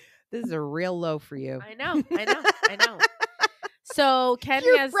is a real low for you. I know. So Ken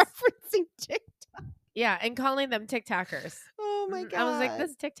You're has, referencing TikTok. yeah, and calling them TikTokers. Oh my God. I was like,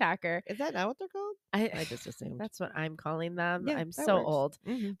 this TikToker. Is that not what they're called? I just assumed. That's what I'm calling them. Yeah, I'm that so works. old.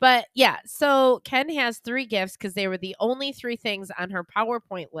 Mhm. But yeah, so Ken has 3 gifts because they were the only 3 things on her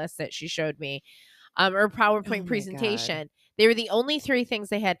PowerPoint list that she showed me, or PowerPoint Oh my presentation. They were the only 3 things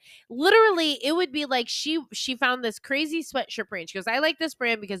they had. Literally, it would be like she found this crazy sweatshirt brand. She goes, I like this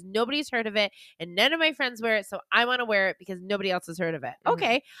brand because nobody's heard of it and none of my friends wear it, so I want to wear it because nobody else has heard of it. Mhm.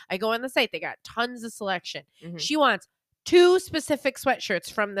 Okay, I go on the site. They got tons of selection. Mhm. She wants 2 specific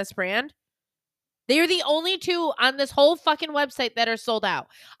sweatshirts from this brand. They are the only 2 on this whole fucking website that are sold out.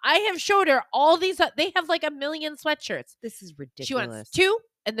 I have showed her all these. They have like 1 million sweatshirts. This is ridiculous. She wants 2,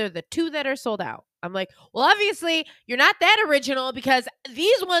 and they're the 2 that are sold out. I'm like, well, obviously, you're not that original because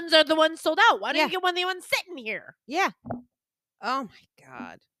these ones are the ones sold out. Why don't Yeah. you get one of the ones sitting here? Yeah. Oh my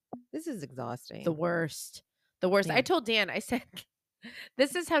God. This is exhausting. The worst. The worst. Yeah. I told Dan, I said,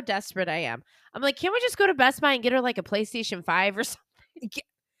 this is how desperate I am. I'm like, can't we just go to Best Buy and get her like a PlayStation 5 or something?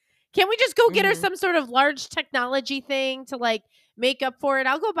 Can we just go get her Mhm. some sort of large technology thing to like make up for it?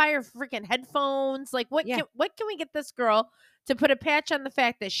 I'll go buy her freaking headphones. Like what Yeah. can we get this girl to put a patch on the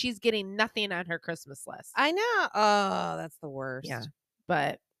fact that she's getting nothing on her Christmas list? I know. Oh, that's the worst. Yeah.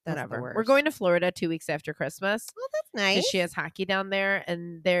 But That's the whatever. We're worst. going to Florida 2 weeks after Christmas Well, that's because nice. she has hockey down there,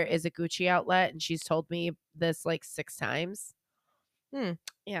 and there is a Gucci outlet, and she's told me this like 6 times.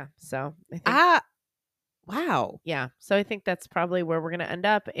 Yeah. So I think wow. yeah. So I think that's probably where we're going to end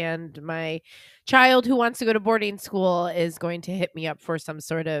up. And my child who wants to go to boarding school is going to hit me up for some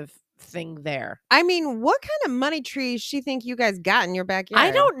sort of thing there. I mean, what kind of money trees she think you guys got in your backyard?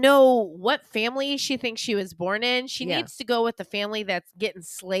 I don't know what family she thinks she was born in. She Yeah. needs to go with the family that's getting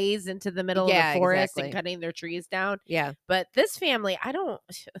sleighs into the middle Yeah, of the forest exactly. and cutting their trees down. Yeah. But this family, I don't.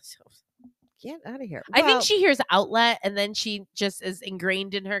 Get out of here. I think she hears outlet and then she just is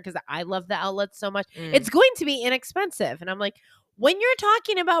ingrained in her because I love the outlet so much. Mm. It's going to be inexpensive. And I'm like, when you're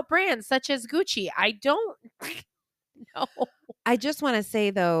talking about brands such as Gucci, I don't know. I just want to say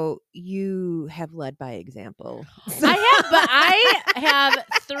though, you have led by example. I have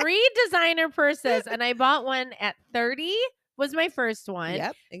 3 designer purses, and I bought one at 30 was my first one.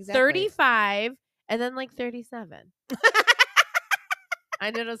 Yep, exactly. 35 and then like 37. I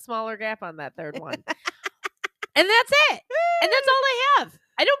did a smaller gap on that third one. And that's it. And that's all I have.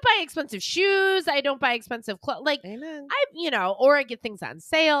 I don't buy expensive shoes. I don't buy expensive clothes. Like Amen. or I get things on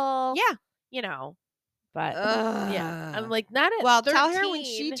sale. Yeah. But yeah, I'm like not at Well, 13. tell her when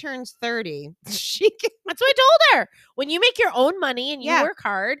she turns 30, she can. That's what I told her. When you make your own money and you Yeah. work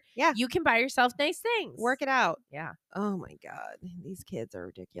hard, Yeah. you can buy yourself nice things. Work it out. Yeah. Oh my God. These kids are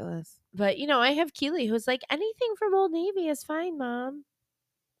ridiculous. But I have Keely who's like, anything from Old Navy is fine, Mom.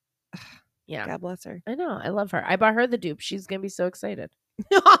 Yeah. God bless her. I know. I love her. I bought her the dupe. She's gonna be so excited.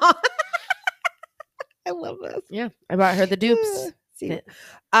 I love this. Yeah. I bought her the dupes. See.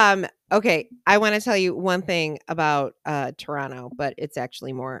 Okay. I want to tell you one thing about Toronto, but it's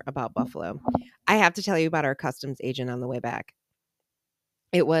actually more about Buffalo. I have to tell you about our customs agent on the way back.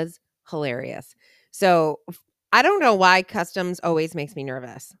 It was hilarious. So I don't know why customs always makes me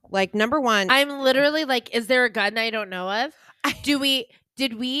nervous. Like, number one, I'm literally like, is there a gun I don't know of?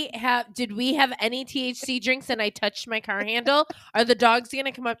 Did we have any THC drinks and I touched my car handle? Are the dogs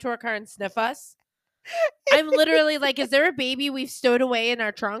gonna come up to our car and sniff us? I'm literally like, is there a baby we've stowed away in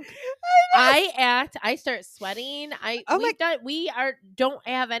our trunk? I start sweating. We don't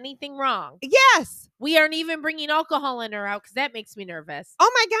have anything wrong. yes. We aren't even bringing alcohol in or out because that makes me nervous.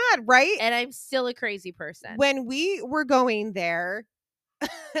 Oh my God. Right. And I'm still a crazy person. When we were going there,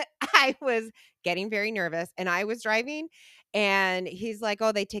 I was getting very nervous and I was driving and he's like,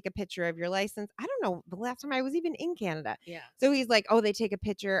 oh, they take a picture of your license. I don't know the last time I was even in Canada. Yeah. So he's like, oh, they take a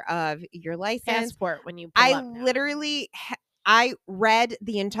picture of your license. Passport when you pull I up now. literally I read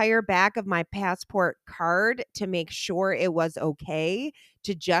the entire back of my passport card to make sure it was okay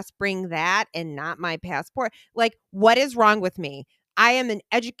to just bring that and not my passport. Like, what is wrong with me? I am an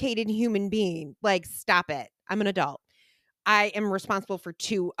educated human being. Like, stop it. I'm an adult. I am responsible for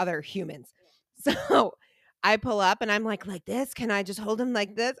 2 other humans. So I pull up and I'm like this. Can I just hold him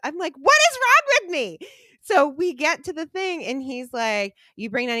like this? I'm like, what is wrong with me? So we get to the thing and he's like, you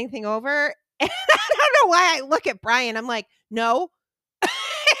bring anything over? And I don't know why I look at Brian. I'm like, no. He's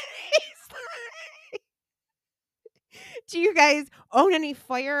like, do you guys own any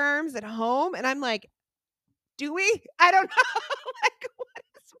firearms at home? And I'm like, do we? I don't know. Like, what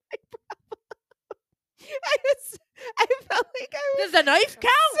is my problem? I felt like I was. Does a knife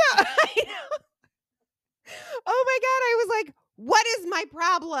count? So, I know. Oh my God. I was like, what is my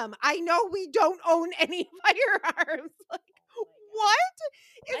problem? I know we don't own any firearms. Like, what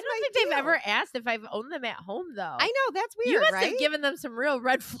is I don't my think deal? they've ever asked if I've owned them at home, though. I know. That's weird, You must right? have given them some real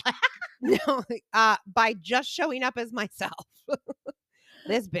red flags. No, by just showing up as myself.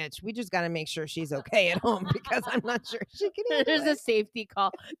 This bitch, we just got to make sure she's okay at home because I'm not sure she can handle There's a it. safety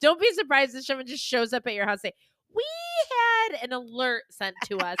call. Don't be surprised if someone just shows up at your house saying, we had an alert sent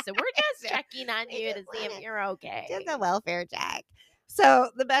to us, and we're just checking on you to see if you're okay. Just a welfare check. So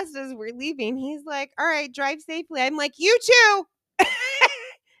the best is we're leaving. He's like, all right, drive safely. I'm like, you too.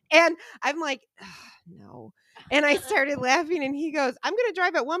 And I'm like, no. And I started laughing and he goes, I'm going to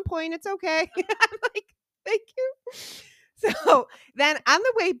drive at one point. It's okay. I'm like, thank you. So then on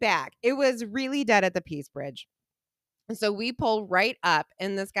the way back, it was really dead at the Peace Bridge. So we pull right up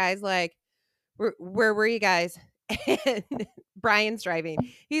and this guy's like, where were you guys? And Brian's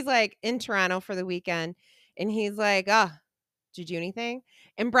driving. He's like in Toronto for the weekend. And he's like, oh, did you do anything?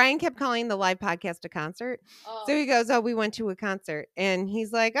 And Brian kept calling the live podcast a concert. Oh. So he goes, oh, we went to a concert. And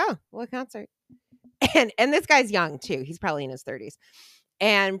he's like, oh, what concert? And this guy's young too. He's probably in his 30s.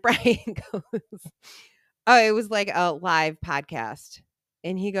 And Brian goes, oh, it was like a live podcast.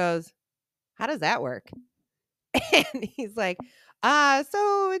 And he goes, how does that work? And he's like,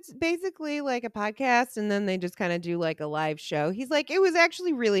 so it's basically like a podcast and then they just kind of do like a live show. He's like, it was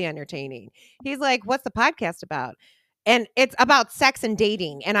actually really entertaining. He's like, what's the podcast about? And it's about sex and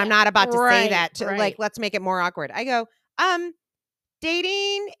dating. And I'm not about to say that to like, let's make it more awkward. I go,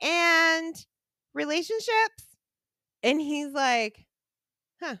 dating and relationships. And he's like,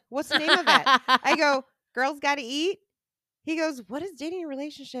 huh, what's the name of it? I go, Girls Gotta Eat. He goes, what does dating and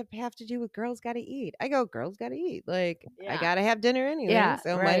relationship have to do with Girls Gotta Eat? I go, Girls Gotta Eat. Like, I gotta have dinner anyway,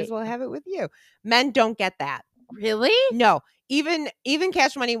 so might as well have it with you. Men don't get that. Really? No. Even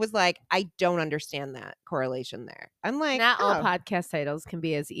Cash Money was like, I don't understand that correlation there. I'm like, not all oh. podcast titles can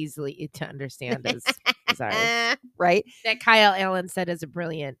be as easily to understand as ours. Right? That Kyle Allen said is a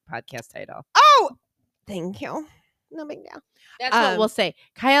brilliant podcast title. Oh, thank you. No big deal. That's what we'll say.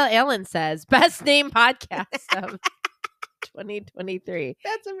 Kyle Allen says, best name podcast of 2023.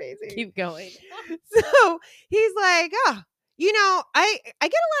 That's amazing. Keep going. So he's like, oh, you know, I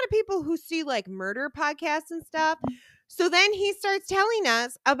get a lot of people who see like murder podcasts and stuff. So then he starts telling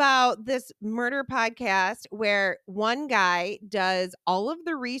us about this murder podcast where one guy does all of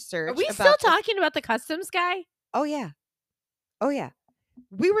the research. Are we still talking about the customs guy? Oh, yeah. Oh, yeah.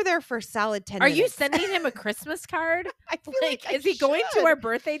 We were there for a solid 10 Are minutes. you sending him a Christmas card? I feel like is he going to our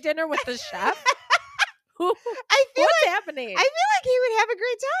birthday dinner with the chef? What's happening? I feel like he would have a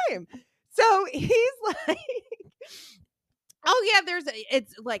great time. So he's like, oh yeah,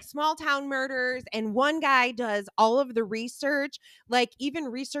 it's like small town murders, and one guy does all of the research, like even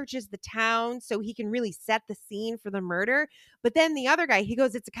researches the town so he can really set the scene for the murder. But then the other guy, he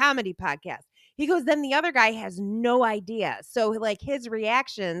goes, it's a comedy podcast. He goes, then the other guy has no idea. So like his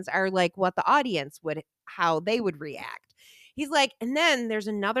reactions are like what the audience how they would react. He's like, and then there's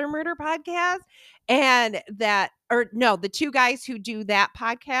another murder podcast the 2 guys who do that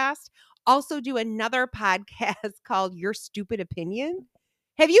podcast also do another podcast called Your Stupid Opinion.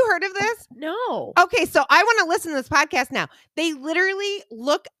 Have you heard of this? No. Okay, so I want to listen to this podcast now. They literally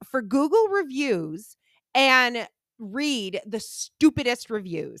look for Google reviews and read the stupidest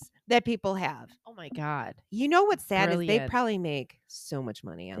reviews that people have. Oh my God. You know what's sad Brilliant. is they probably make so much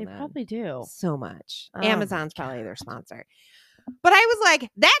money on that. They probably do. So much. Oh Amazon's probably their sponsor. But I was like,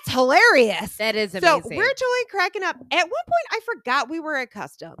 that's hilarious. That is amazing. So we're totally cracking up. At one point, I forgot we were at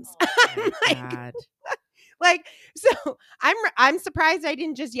customs. Oh my God. Like, so I'm surprised I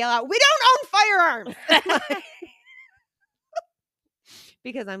didn't just yell out, we don't own firearms.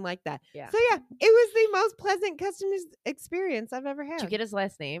 Because I'm like that. Yeah. So yeah, it was the most pleasant customer experience I've ever had. Did you get his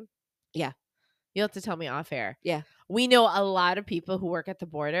last name? Yeah. You'll have to tell me off air. Yeah. We know a lot of people who work at the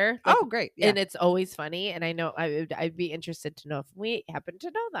border. Like, Oh, great. Yeah. and it's always funny. And I know I'd be interested to know if we happen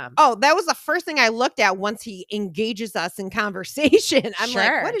to know them. Oh, that was the first thing I looked at once he engages us in conversation. I'm like,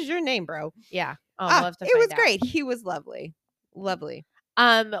 Sure. what is your name, bro? Yeah. Oh, we'll have to it was find out. great. He was lovely. Lovely.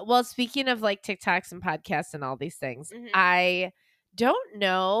 Well, speaking of like TikToks and podcasts and all these things, Mhm. I don't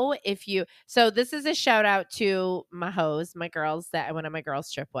know if you. So this is a shout out to my hoes, my girls that I went on my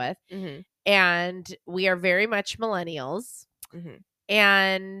girls trip with, Mm-hmm. and we are very much millennials. Mm-hmm.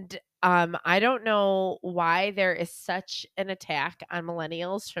 And I don't know why there is such an attack on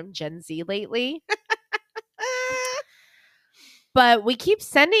millennials from Gen Z lately. But we keep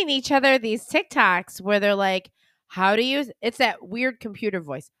sending each other these TikToks where they're like, how do you, it's that weird computer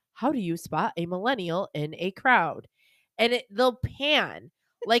voice. How do you spot a millennial in a crowd? And they'll pan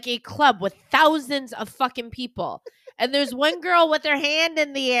like a club with thousands of fucking people. And there's one girl with her hand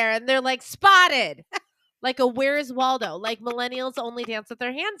in the air and they're like, spotted. Like a Where's Waldo? Like millennials only dance with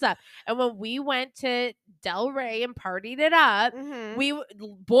their hands up. And when we went to Del Rey and partied it up,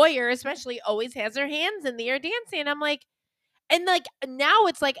 Boyer especially always has her hands in the air dancing. And I'm like, and like now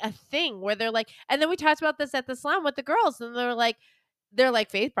it's like a thing where they're like, and then we talked about this at the salon with the girls, and they're like,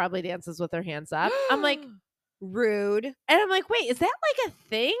 Faith probably dances with her hands up. I'm like, rude. and I'm like, wait, is that like a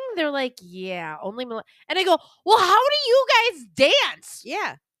thing? They're like, yeah, only. And I go, well, how do you guys dance?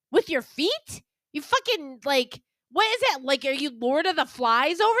 Yeah. With your feet? You fucking like, what is that? Like, are you Lord of the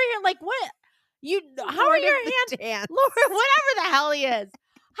Flies over here? Like, what? How are your hands? Lord, whatever the hell he is.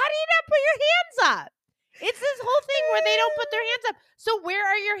 How do you not put your hands up? It's this whole thing where they don't put their hands up. So where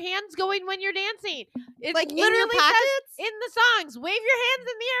are your hands going when you're dancing? It like literally in your pockets? says in the songs, wave your hands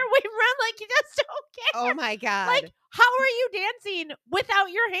in the air, wave around like you just don't care. Oh my God. Like, how are you dancing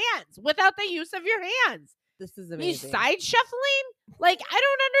without your hands, without the use of your hands? This is amazing. You side shuffling? Like, I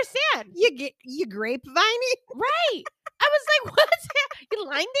don't understand. You grapevining? Right. I was like, what's that? You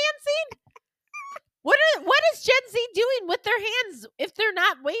line dancing? What is Gen Z doing with their hands if they're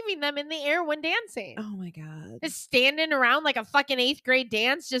not waving them in the air when dancing? Oh my God. Just standing around like a fucking 8th grade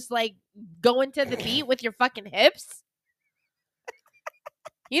dance, just like going to the beat with your fucking hips?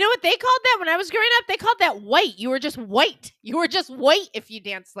 You know what they called that when I was growing up? They called that white. You were just white. You were just white if you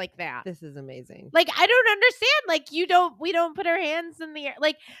danced like that. This is amazing. Like, I don't understand. Like, we don't put our hands in the air.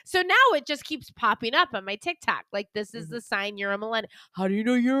 Like, so now it just keeps popping up on my TikTok. Like, this is the sign you're a millennial. How do you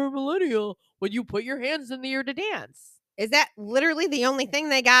know you're a millennial? When you put your hands in the air to dance. Is that literally the only thing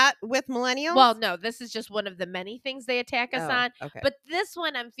they got with millennials? Well, no, this is just one of the many things they attack us on. Okay. But this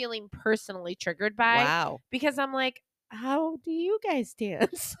one I'm feeling personally triggered by. Wow. Because I'm like, how do you guys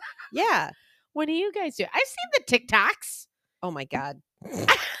dance? Yeah. What do you guys do? I've seen the TikToks. Oh my God. Their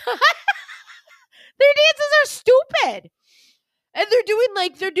dances are stupid. And they're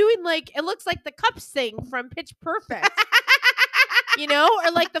doing like it looks like the Cups thing from Pitch Perfect. You know,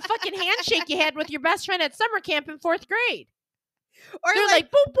 or like the fucking handshake you had with your best friend at summer camp in 4th grade. Or they're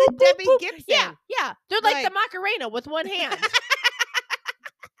like boop, boop, boop, Debbie boop. Gibson. Yeah. They're like the Macarena with one hand.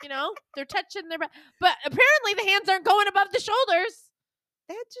 You know, they're touching their but apparently the hands aren't going above the shoulders.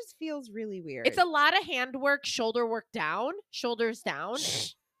 That just feels really weird. It's a lot of hand work, shoulder work down, shoulders down.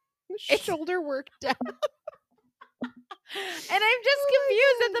 Shoulder work down. And I'm just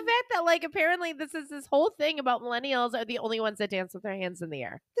confused at the fact that, like, apparently this whole thing about millennials are the only ones that dance with their hands in the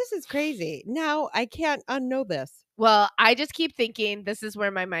air. This is crazy. Now I can't unknow this. Well, I just keep thinking this is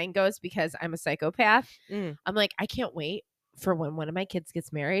where my mind goes because I'm a psychopath. Mm. I'm like, I can't wait for when one of my kids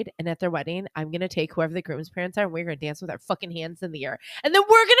gets married and at their wedding, I'm going to take whoever the groom's parents are and we're going to dance with our fucking hands in the air. And then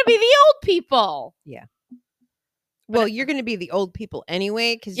we're going to be the old people. Yeah. Well, you're going to be the old people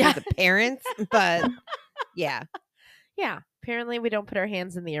anyway because you're the parents. But yeah. Yeah. Apparently we don't put our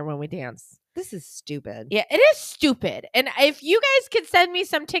hands in the air when we dance. This is stupid. Yeah, it is stupid. And if you guys could send me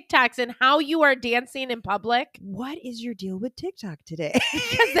some TikToks and how you are dancing in public. What is your deal with TikTok today?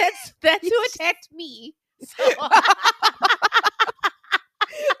 Because that's who attacked me. So.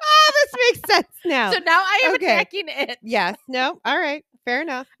 Oh, this makes sense now. So now I am attacking it. Yes. No. All right. Fair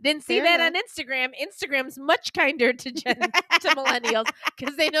enough. Didn't see that on Instagram. Instagram's much kinder to millennials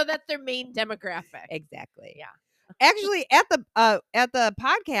because they know that's their main demographic. Exactly. Yeah. Actually, at the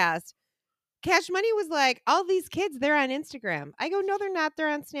podcast, Cash Money was like, all these kids, they're on Instagram. I go, no, they're not. They're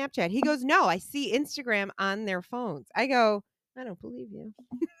on Snapchat. He goes, no, I see Instagram on their phones. I go, I don't believe you.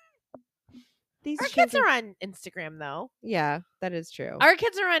 Our kids are on Instagram, though. Yeah, that is true. Our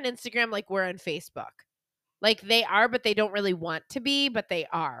kids are on Instagram like we're on Facebook. Like they are, but they don't really want to be, but they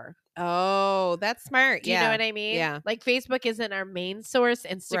are. Oh, that's smart. Do you know what I mean? Yeah. Like Facebook isn't our main source.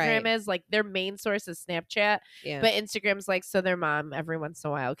 Instagram Right. is. Like their main source is Snapchat. Yeah. But Instagram's like so their mom every once in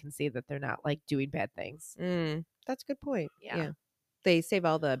a while can see that they're not like doing bad things. That's a good point. Yeah. They save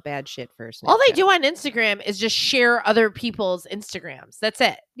all the bad shit first. All they do on Instagram is just share other people's Instagrams. That's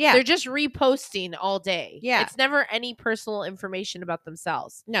it. Yeah. They're just reposting all day. Yeah. It's never any personal information about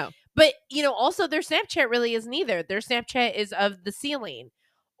themselves. No. But, also their Snapchat really isn't either. Their Snapchat is of the ceiling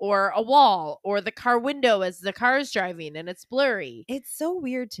or a wall or the car window as the car is driving and it's blurry. It's so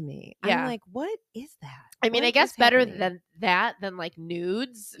weird to me. Yeah. I'm like, what is that? I mean, What I guess is better happening? than that than like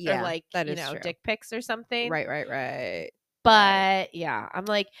nudes Yeah, or like, that is true. dick pics or something. Right. But yeah, I'm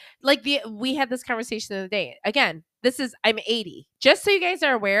we had this conversation the other day. Again, I'm 80. Just so you guys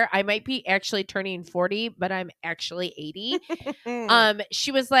are aware, I might be actually turning 40, but I'm actually 80.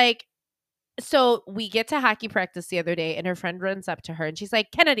 She was like, so we get to hockey practice the other day and her friend runs up to her and she's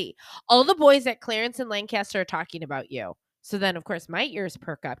like, Kennedy, all the boys at Clarence and Lancaster are talking about you. So then of course my ears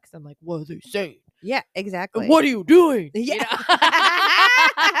perk up because I'm like, what are they saying? Yeah, exactly. What are you doing? Yeah.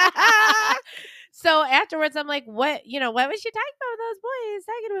 So afterwards, I'm like, what was she talking about with those boys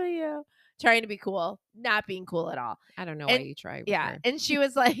talking about you? Trying to be cool, not being cool at all. I don't know why you try. Yeah. And she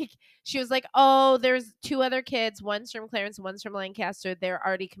was like, oh, there's 2 other kids. One's from Clarence, one's from Lancaster. They're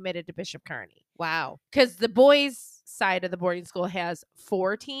already committed to Bishop Kearney. Wow. Because the boys' side of the boarding school has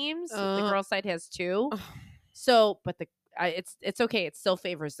 4 teams. The girls' side has 2. So, but it's okay. It still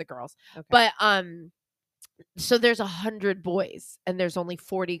favors the girls. Okay. But so there's 100 boys and there's only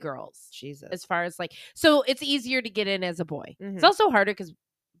 40 girls. Jesus. As far as so it's easier to get in as a boy. Mm-hmm. It's also harder because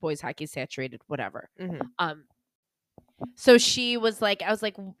boys hockey is saturated, whatever. Mm-hmm. So she was like, I was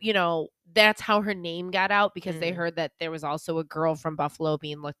like, that's how her name got out because they heard that there was also a girl from Buffalo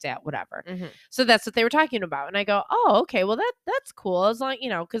being looked at, whatever. Mm-hmm. So that's what they were talking about. And I go, oh, okay, well that's cool. As long,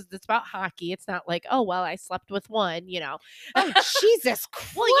 because it's about hockey. It's not like, oh, well, I slept with one, Oh, Jesus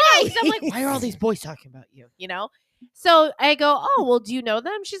Christ. Well, I'm like, why are all these boys talking about you? So I go, oh, well, do you know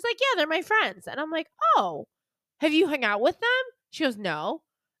them? She's like, yeah, they're my friends. And I'm like, oh, have you hung out with them? She goes, no.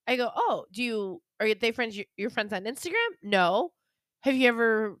 I go, oh, are they friends? Your friends on Instagram? No. Have you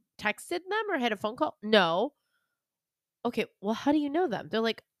ever texted them or had a phone call? No. Okay, well, how do you know them? They're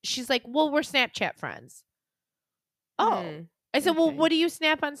like, she's like, well, we're Snapchat friends. Oh. I said, well, what do you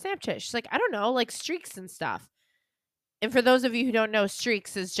snap on Snapchat? She's like, I don't know, like streaks and stuff. And for those of you who don't know,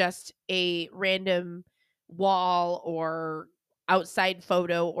 streaks is just a random wall or outside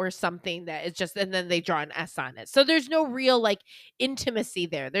photo or something that is just, and then they draw an S on it. So there's no real intimacy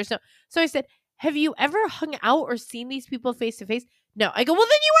there. So I said, have you ever hung out or seen these people face to face? No. I go, well,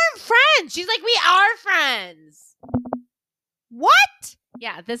 then you weren't friends. She's like, we are friends. What?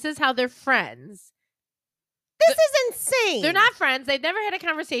 Yeah, this is how they're friends. This is insane. They're not friends. They've never had a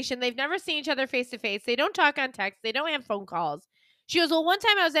conversation. They've never seen each other face to face. They don't talk on text. They don't have phone calls. She goes, well, one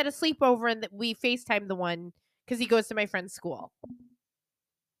time I was at a sleepover and we FaceTimed the one because he goes to my friend's school.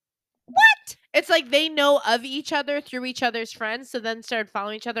 What? It's like they know of each other through each other's friends, so then started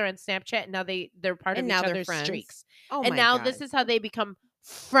following each other on Snapchat, and now they're part of each other's streaks. Oh, and now God. This is how they become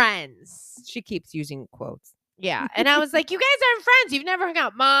friends. She keeps using quotes. Yeah. And I was like, you guys aren't friends. You've never hung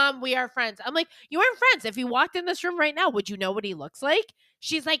out. Mom, we are friends. I'm like, you aren't friends. If you walked in this room right now, would you know what he looks like?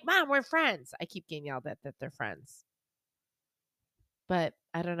 She's like, Mom, we're friends. I keep getting yelled at that they're friends. But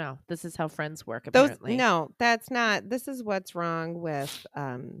I don't know. This is how friends work, apparently. No, that's not. This is what's wrong with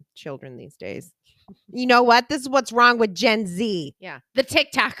children these days. You know what? This is what's wrong with Gen Z. Yeah. The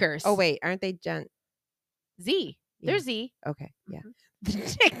TikTokers. Oh, wait. Aren't they Gen Z? They're Z. Okay. Yeah. The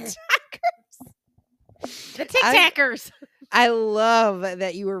TikTokers. The TikTokers. I love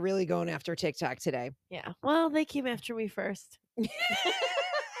that you were really going after TikTok today. Yeah. Well, they came after me first. They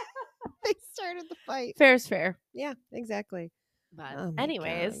started the fight. Fair's fair. Yeah, exactly. But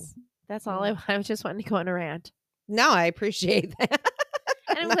anyways, that's all I was just wanting to go on a rant. No, I appreciate that.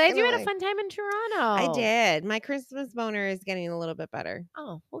 And I'm glad you had a fun time in Toronto. I did. My Christmas boner is getting a little bit better.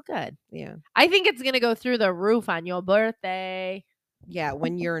 Oh, well, good. Yeah. I think it's going to go through the roof on your birthday. Yeah,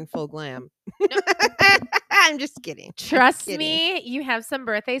 when you're in full glam. I'm just kidding. Trust me, you have some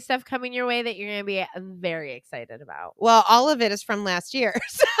birthday stuff coming your way that you're going to be very excited about. Well, all of it is from last year.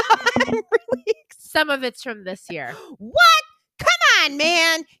 So I'm really excited. Some of it's from this year. What? Come on,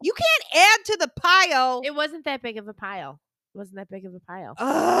 man. You can't add to the pile. It wasn't that big of a pile. It wasn't that big of a pile.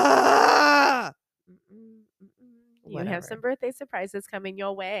 You have some birthday surprises coming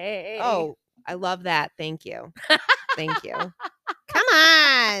your way. Oh, I love that. Thank you. Thank you. Come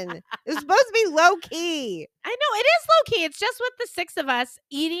on. It's supposed to be low key. I know it is low key. It's just with the 6 of us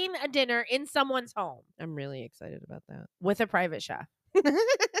eating a dinner in someone's home I'm really excited about that. with a private chef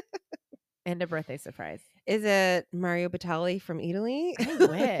and a birthday surprise. Is it Mario Batali from Italy? I wish. Oh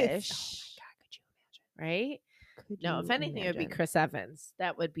my God, could you imagine? Right? Could No, you if anything, it would be imagine? Chris Evans.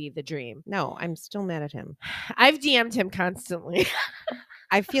 That would be the dream. No, I'm still mad at him. I've DM'd him constantly.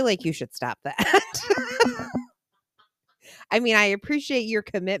 I feel like you should stop that. I mean, I appreciate your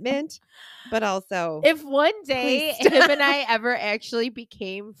commitment, but also If one day Please him and I ever actually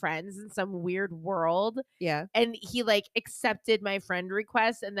became friends in some weird world yeah. and he like accepted my friend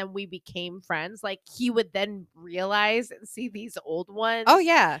request and then we became friends, like he would then realize and see these old ones. Oh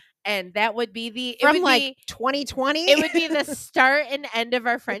yeah. And that would be the From like 2020. it would be the start and end of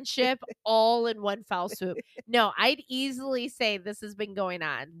our friendship all in one foul swoop. No, I'd easily say this has been going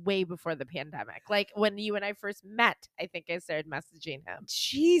on way before the pandemic. Like when you and I first met, I think I started messaging him.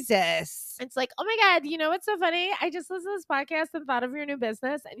 Jesus. It's like, oh my God, you know what's so funny? I just listened to this podcast and thought of your new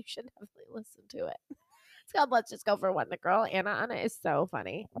business, and you should definitely listen to it. It's called Let's Just Go for One. The girl, Anna on it, is so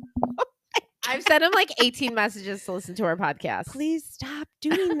funny. I've sent him like 18 messages to listen to our podcast. Please stop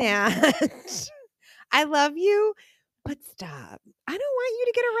doing that. I love you, but stop. I don't want you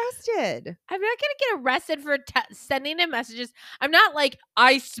to get arrested. I'm not going to get arrested for sending him messages. I'm not like,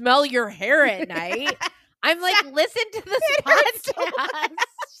 I smell your hair at night. I'm like, listen to this podcast.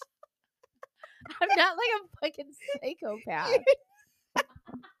 I'm not like a fucking psychopath.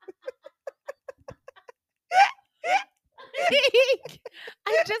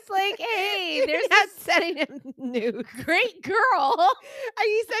 I'm just like, hey, there's not this sending him nude. great girl. Are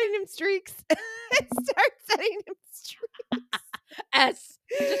you sending him streaks? Start sending him streaks. S.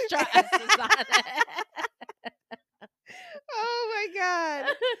 Just draw S's on it. Oh my God.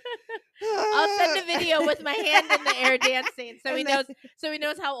 I'll send a video with my hand in the air dancing so he And knows then- he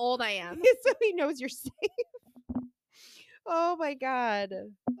knows how old I am. so he knows you're safe. Oh my God.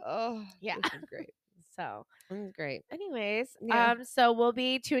 Oh Yeah. This is great. So This is great. anyways, Yeah. so we'll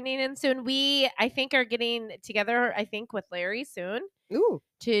be tuning in soon. We I think are getting together, I think, with Larry soon Ooh.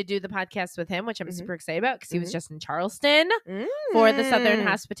 to do the podcast with him, which I'm Mhm. super excited about because he was Mhm. just in Charleston for the Southern Mm.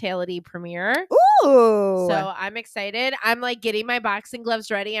 Hospitality premiere. Ooh. So I'm excited. I'm like getting my boxing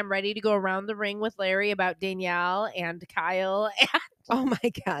gloves ready. I'm ready to go around the ring with Larry about Danielle and Kyle and oh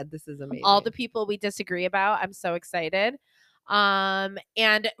my God, this is amazing. all the people we disagree about. I'm so excited.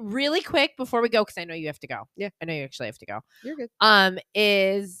 And really quick before we go, because I know you have to go. Yeah. I know you actually have to go. You're good.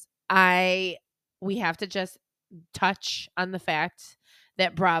 We have to just touch on the fact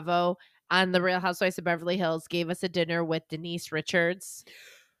that Bravo on the Real Housewives of Beverly Hills gave us a dinner with Denise Richards,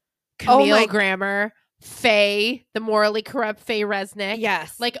 Oh Camille my- Grammer, Faye, the morally corrupt Faye Resnick.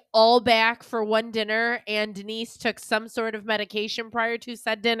 Yes. Like all back for one dinner, and Denise took some sort of medication prior to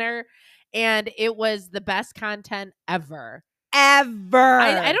said dinner, and it was the best content ever. ever.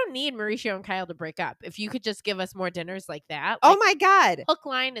 I don't need Mauricio and Kyle to break up. If you could just give us more dinners like that. Oh like, my God. hook,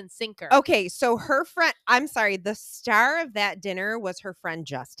 line, and sinker. Okay, so her friend, I'm sorry, the star of that dinner was her friend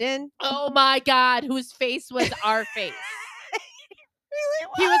Justin. Oh my God, whose face was our face.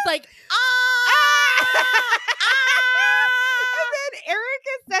 Really He was like, And then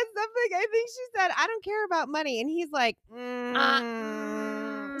Erica said something. I think she said, I don't care about money. And he's like,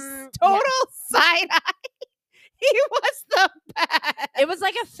 total side eye. He was the best. it was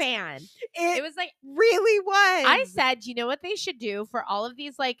like a fan. It was like, really was. I said, you know what they should do for all of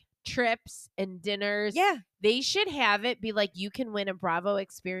these like trips and dinners? yeah. They should have it be like you can win a Bravo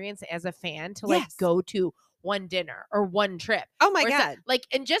experience as a fan to like Yes. go to one dinner or one trip. Oh my Or so- God. like,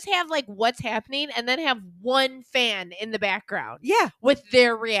 and just have like what's happening and then have one fan in the background Yeah. with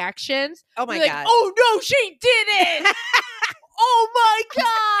their reactions. Oh my Be like, God. oh no, she didn't. Oh my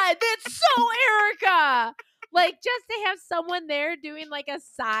God. That's so Erica. Like just to have someone there doing like a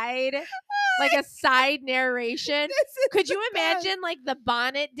side narration. This is Could you the best. imagine like the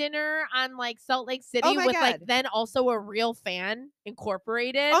bonnet dinner on like Salt Lake City Oh my with like God. then also a real fan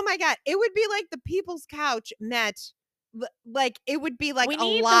incorporated? Oh my God. It would be like the People's Couch met. Like it would be like we a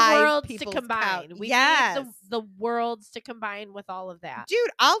need live the worlds to People's combine. Couch. We yes. need the worlds to combine with all of that. Dude,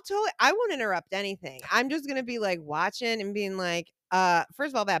 I won't interrupt anything. I'm just gonna be like watching and being like,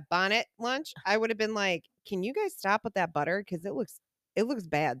 first of all, that bonnet lunch, I would have been like, can you guys stop with that butter? Because it looks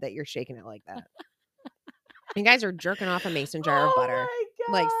bad that you're shaking it like that. You guys are jerking off a mason jar of butter.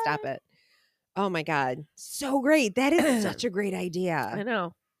 My Like, stop it. Oh my God. So great. That is such a great I idea.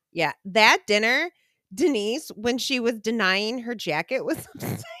 know. Yeah. That dinner, Denise, when she was denying her jacket was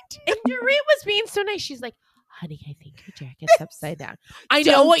upside down. And Dorit was being so nice. She's like, honey, I think your jacket's upside down. I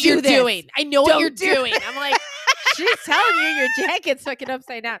know Don't what do you're this. doing. I know what Don't you're do doing. I'm like, she's telling you your jacket's fucking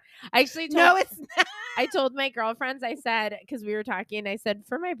upside down. I actually told, No, it's not. I told my girlfriends, I said, because we were talking, I said,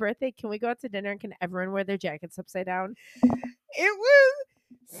 for my birthday, can we go out to dinner and can everyone wear their jackets upside down? It was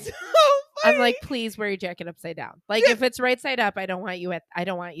so funny. I'm like, please wear your jacket upside down. Like, if it's right side up, I don't want you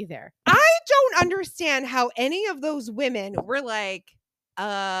there. I don't understand how any of those women were like,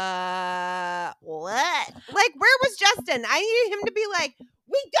 what? Like, where was Justin? I needed him to be like,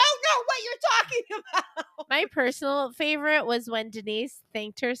 we don't know what you're talking about. My personal favorite was when Denise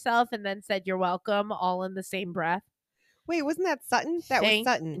thanked herself and then said, "You're welcome," all in the same breath. Wait, wasn't that Sutton? That was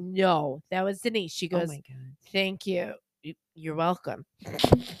Sutton. No, that was Denise. She goes, oh my God. "Thank you. You're welcome."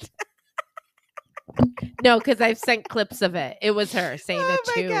 No, because I've sent clips of it. It was her saying Oh it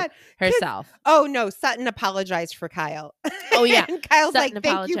my to God. herself. Oh no, Sutton apologized for Kyle. Oh, yeah. And Kyle's Sutton like,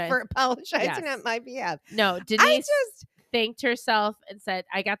 thank you apologized. for apologizing Yes. on my behalf. No, I Denise just, thanked herself and said,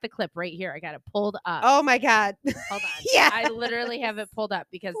 "I got the clip right here. I got it pulled up." oh my God. Hold on. Yeah. I literally have it pulled up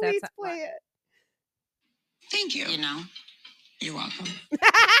because Please that's play it. Thank you. You know, you're welcome.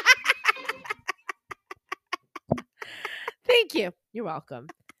 Thank you. You're welcome.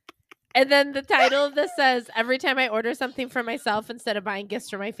 And then the title of this says, "Every time I order something for myself instead of buying gifts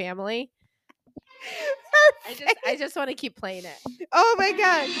for my family." I just want to keep playing it. Oh my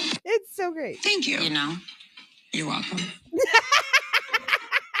God. It's so great. Thank you. You know, you're welcome.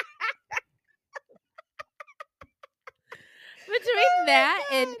 Between that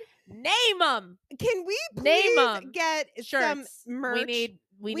and name them. Can we Name please 'em. get some Shirts. merch? We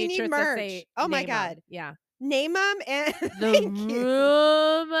need need shirts merch. that say Oh my name 'em. God. Yeah. Name them and The thank you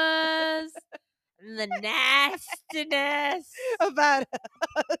rumors, the nastiness about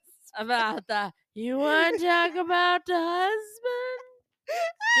about the, you want to talk about the husband?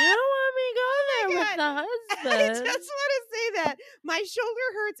 You don't want me to go there with God. the I husband. just want to say that my shoulder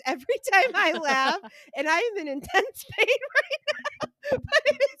hurts every time I laugh, and I am in intense pain right now. But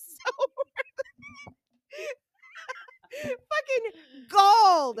it is so worth it. Fucking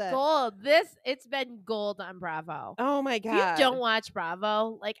gold. Gold. It's been gold on Bravo. Oh my If God. you don't watch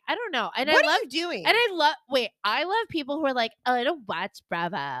Bravo, like, I don't know. And what I love are you doing? And I love people who are like, "Oh, I don't watch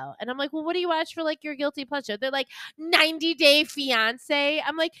Bravo." And I'm like, "Well, what do you watch for like your guilty pleasure?" They're like, 90 Day Fiance.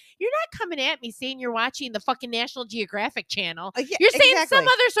 I'm like, you're not coming at me saying you're watching the fucking National Geographic channel. Yeah, You're saying exactly. some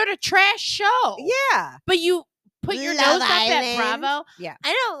other sort of trash show. Yeah. But you put your Love nose up at Island. Bravo. Yeah.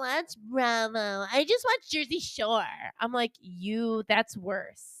 I don't watch Bravo. I just watch Jersey Shore. I'm like, that's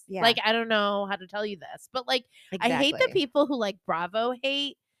worse. Yeah. Like, I don't know how to tell you this, but like, I hate the people who like Bravo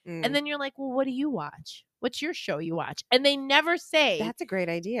hate. And then you're like, well, what do you watch? What's your show you watch? And they never say. That's a great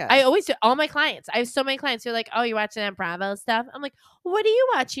idea. I always do. All my clients. I have so many clients who are like, "Oh, you're watching that Bravo stuff?" I'm like, "What are you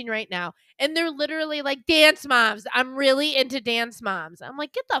watching right now?" And they're literally like, "Dance Moms. I'm really into Dance Moms." I'm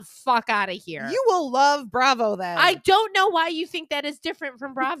like, "Get the fuck out of here." You will love Bravo then. I don't know why you think that is different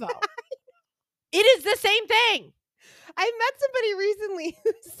from Bravo. It is the same thing. I met somebody recently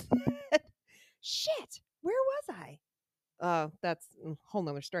who said, shit, where was I? Oh, that's a whole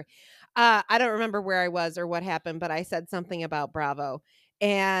nother story. I don't remember where I was or what happened, but I said something about Bravo.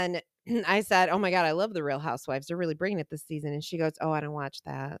 And I said, oh my God, I love the Real Housewives. They're really bringing it this season. And she goes, oh, I don't watch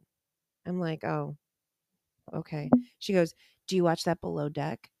that. I'm like, oh, okay. She goes, do you watch that Below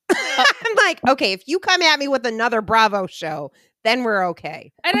Deck? I'm like, okay, if you come at me with another Bravo show, then we're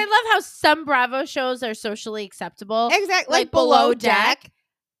okay. And I love how some Bravo shows are socially acceptable. Exactly. Like Below Deck.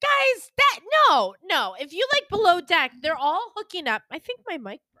 Guys, no. If you like Below Deck, they're all hooking up. I think my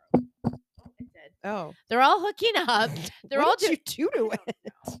mic broke. Oh, it did. Oh. They're all hooking up. They're all What did you do to it?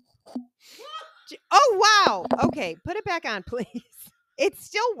 Oh, wow. Okay, put it back on, please. It's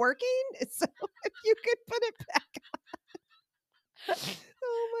still working? So if you could put it back on.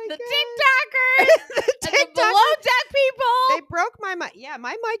 Oh, my the God. TikTokers and the Below Deck people. They broke my mic. Yeah,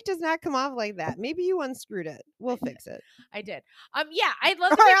 my mic does not come off like that. Maybe you unscrewed it. We'll fix it. I did. Yeah, I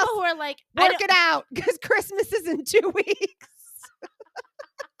love the Or people else who are like, work it out because Christmas is in 2 weeks.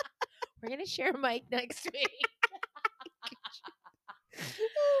 we're going to share a mic next week.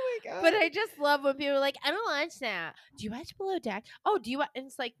 Oh, my God. But I just love when people are like, I don't watch that. Do you watch Below Deck? Oh, do you watch? And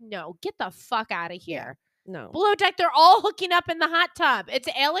it's like, no, get the fuck out of here. No. Below Deck, they're all hooking up in the hot tub. It's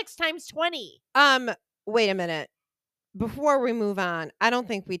Alex times 20. Wait a minute. Before we move on, I don't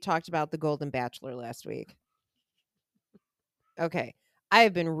think we talked about the Golden Bachelor last week. Okay. I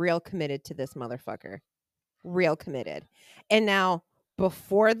have been real committed to this motherfucker. Real committed. And now,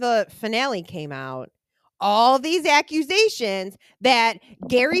 before the finale came out, all these accusations that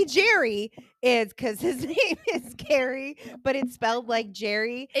Gary Jerry is, because his name is Gary, but it's spelled like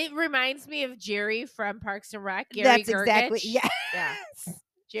Jerry. It reminds me of Jerry from Parks and Rec. Gary That's exactly, Gergich. yes. Yeah.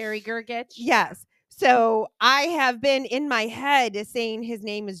 Jerry Gergich. Yes. So I have been in my head saying his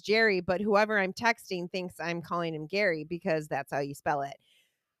name is Jerry, but whoever I'm texting thinks I'm calling him Gary because that's how you spell it.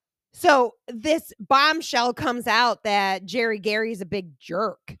 So this bombshell comes out that Jerry Gary's a big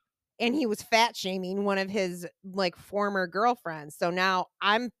jerk and he was fat shaming one of his like former girlfriends. So now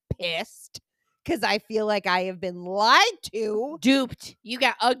I'm pissed because I feel like I have been lied to. Duped. You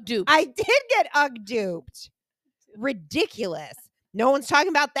got duped. I did get duped. Ridiculous. No one's talking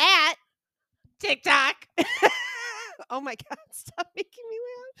about that. TikTok. Oh my God, stop making me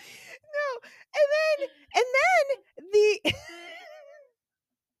laugh. No. And then the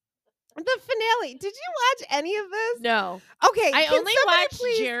the finale. Did you watch any of this? No. Okay. I can only somebody watched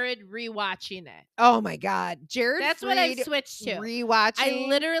please- Jared rewatching it. Oh my God. Jared That's Freed what I switched to. rewatching. I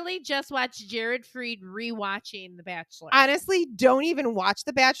literally just watched Jared Freed rewatching The Bachelor. Honestly, don't even watch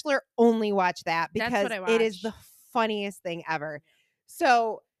The Bachelor. Only watch that That's because what I it is the watched. funniest thing ever.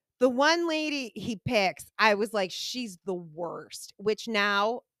 So the one lady he picks, I was like, she's the worst, which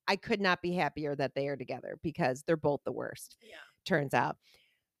now I could not be happier that they are together because they're both the worst. Yeah. Turns out.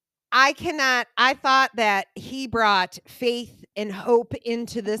 I thought that he brought faith and hope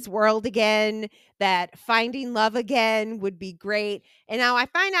into this world again, that finding love again would be great. And now I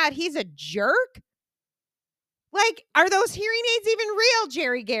find out he's a jerk. Like, are those hearing aids even real,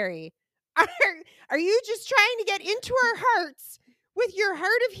 Jerry Gary? Are you just trying to get into our hearts with your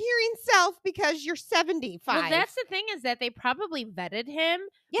hard of hearing self because you're 75? Well, that's the thing is that they probably vetted him.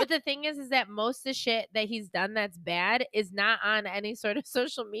 Yeah. But the thing is that most of the shit that he's done that's bad is not on any sort of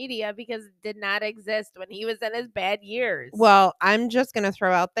social media because it did not exist when he was in his bad years. Well, I'm just going to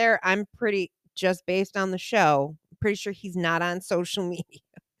throw out there, just based on the show, pretty sure he's not on social media.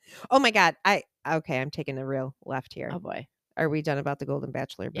 Oh my God. I'm taking the real left here. Oh boy. Are we done about the Golden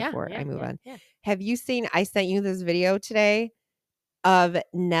Bachelor before I move on? Yeah. Have you seen, I sent you this video today of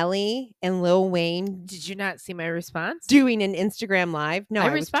Nelly and Lil Wayne Did you not see my response? doing an Instagram live? No, I I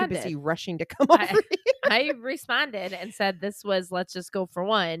was too responded. busy rushing to come over here. I responded and said this was let's just go for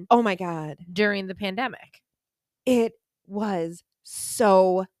one Oh my God. during the pandemic. It was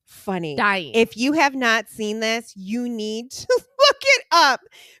so funny. Dying. If you have not seen this, you need to look it up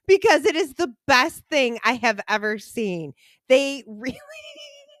because it is the best thing I have ever seen. They really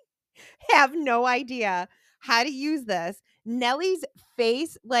have no idea how to use this. Nelly's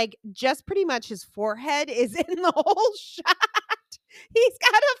face, like just pretty much his forehead is in the whole shot. He's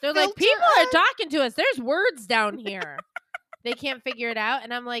got a They're like, filter people on. are talking to us. There's words down here. They can't figure it out.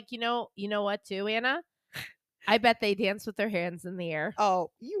 And I'm like, you know what too, Anna? I bet they dance with their hands in the air.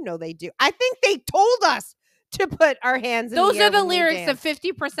 Oh, you know they do. I think they told us to put our hands in Those the air are the when we lyrics of dance.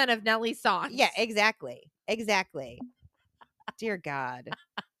 50% of Nelly's songs. Yeah, exactly. Dear God.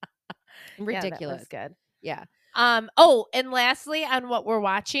 Ridiculous. Yeah, that was good. Yeah. Oh, and lastly, on what we're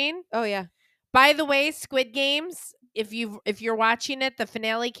watching. Oh yeah. By the way, Squid Games, if you're watching it, the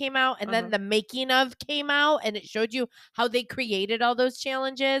finale came out and then the making of came out and it showed you how they created all those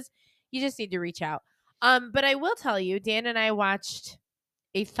challenges. You just need to reach out. But I will tell you, Dan and I watched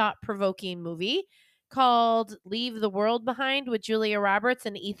a thought-provoking movie called Leave the World Behind with Julia Roberts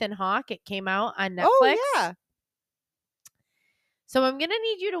and Ethan Hawke. It came out on Netflix. Oh yeah. So I'm going to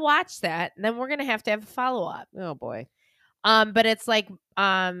need you to watch that, and then we're going to have a follow-up. Oh boy. But it's like,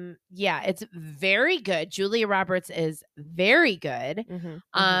 it's very good. Julia Roberts is very good.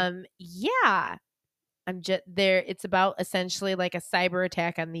 Yeah. I'm just there. It's about essentially like a cyber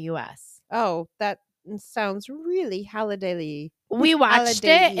attack on the US. Oh, that sounds really holiday-y. We watched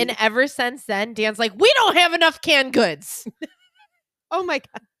it, and ever since then, Dan's like, we don't have enough canned goods. Oh my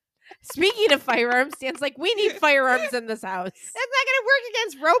God. Speaking of firearms, Dan's like, we need firearms in this house. That's not going to work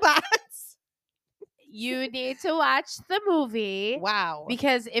against robots. You need to watch the movie. Wow.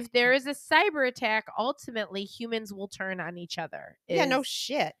 Because if there is a cyber attack, ultimately humans will turn on each other. Yeah, no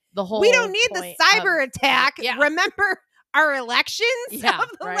shit. The whole We don't need the point cyber of- attack. Yeah. Remember our elections of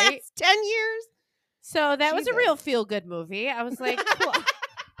the right? last 10 years? So that was a Jesus. real feel-good movie. I was like, cool.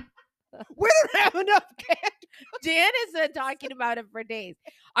 We don't have enough canned. Dan has been talking about it for days.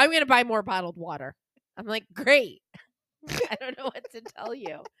 I'm going to buy more bottled water. I'm like, great. I don't know what to tell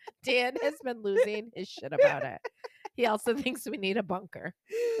you. Dan has been losing his shit about it. He also thinks we need a bunker.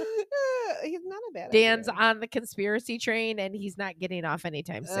 He's not a bad Dan's idea. on the conspiracy train and he's not getting off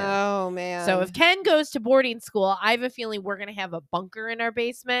anytime soon. Oh, man. So if Ken goes to boarding school, I have a feeling we're going to have a bunker in our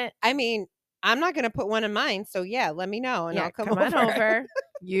basement. I mean, I'm not going to put one in mine. So, yeah, let me know and I'll come on over.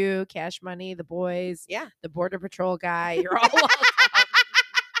 You, Cash Money, the boys, Yeah. the Border Patrol guy. You're all welcome.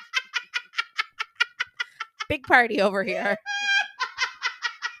 Big party over here.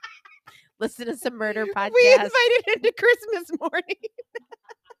 Listen to some murder podcasts. We invited him to Christmas morning.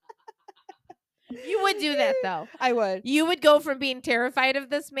 You would do that though. I would. You would go from being terrified of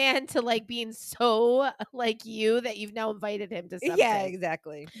this man to like being so like you that you've now invited him to something. Yeah,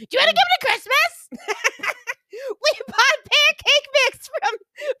 exactly. Do you want to come to Christmas? We bought pancake mix from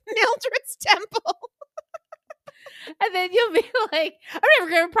Mildred's Temple. And then you'll be like, I'm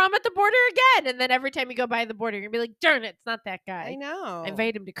never going to prom at the border again. And then every time you go by the border, you're going to be like, darn it, it's not that guy. I know. I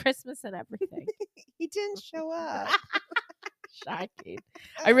invite him to Christmas and everything. He didn't show up. Shocking.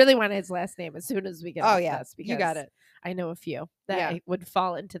 I really want his last name as soon as we get off this. You got it. I know a few that would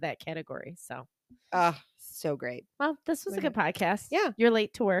fall into that category. So, so great. well, this was a good podcast. Yeah. You're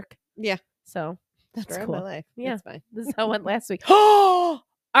late to work. Yeah. So that's Story of cool. my life. Yeah. It's fine. This is how it went last week. Oh,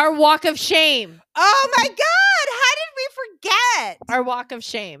 our walk of shame. Oh my God. How did we forget? Our walk of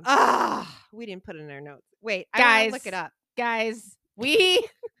shame. We didn't put it in our notes. Wait, Guys, I gotta look it up. Guys, we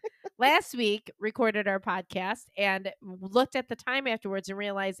last week recorded our podcast and looked at the time afterwards and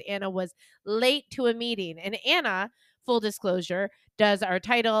realized Anna was late to a meeting. And Anna, full disclosure, does our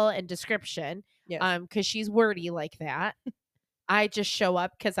title and description. Yes. Because she's wordy like that. I just show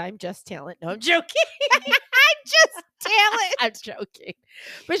up because I'm just talent. No, I'm joking. Just talent. I'm joking.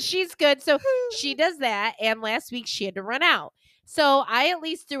 But she's good. So she does that. And last week she had to run out. So I at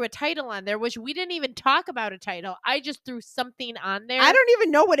least threw a title on there, which we didn't even talk about a title. I just threw something on there. I don't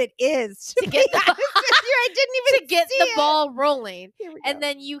even know what it is. To get honest with you, I didn't even to get see the it. ball rolling. Here we go. And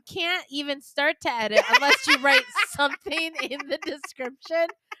then you can't even start to edit unless you write something in the description.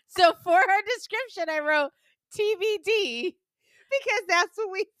 So for our description, I wrote TBD. Because that's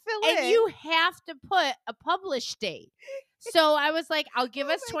what we fill in. And you have to put a publish date. So I was like, I'll give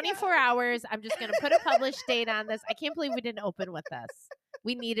us 24 hours. I'm just going to put a publish date on this. I can't believe we didn't open with us.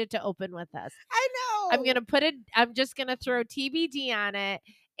 We needed to open with us. I know. I'm just going to throw TBD on it.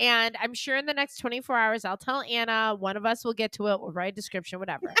 And I'm sure in the next 24 hours, I'll tell Anna, one of us will get to it. We'll write a description,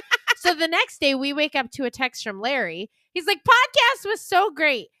 whatever. So the next day we wake up to a text from Larry. He's like, podcast was so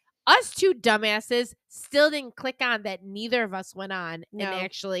great. Us two dumbasses still didn't click on that. Neither of us went on and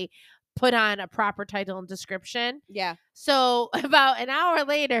actually put on a proper title and description. Yeah. So about an hour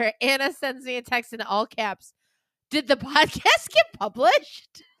later, Anna sends me a text in all caps. Did the podcast get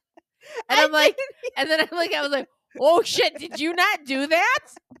published? And I'm like, and then I was like, oh shit, did you not do that?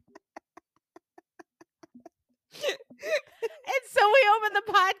 And so we open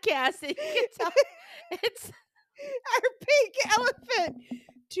the podcast and you can tell it's our pink elephant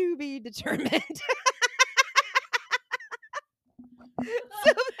to be determined.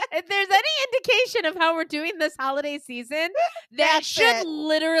 So if there's any indication of how we're doing this holiday season, that should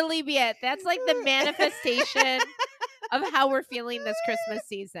literally be it. That's like the manifestation of how we're feeling this Christmas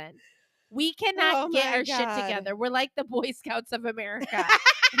season. We cannot get our shit together. We're like the Boy Scouts of America.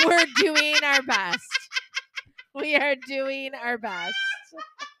 We're doing our best. We are doing our best.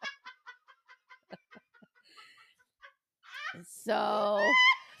 So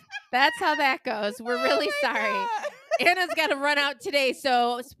that's how that goes. We're really sorry. Anna's got to run out today.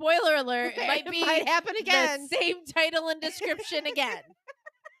 So spoiler alert, it might happen again. The same title and description again.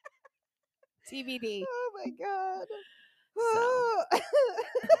 TBD. Oh my God. So.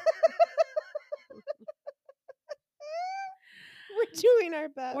 We're doing our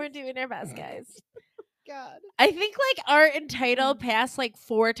best. We're doing our best, guys. God. I think like art and title past like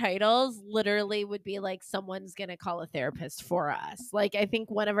 4 titles literally would be like someone's gonna call a therapist for us. Like I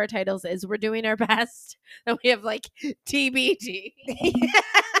think one of our titles is we're doing our best. And we have like TBD.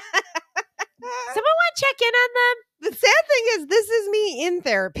 Someone want to check in on them? The sad thing is this is me in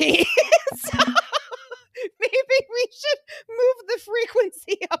therapy. So maybe we should move the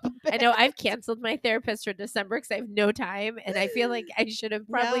frequency up a bit. I know I've canceled my therapist for December because I have no time, and I feel like I should have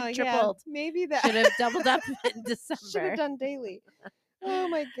probably tripled. Maybe that Should have doubled up in should December. have done daily. Oh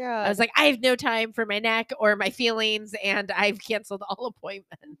my God. I was like, I have no time for my neck or my feelings, and I've canceled all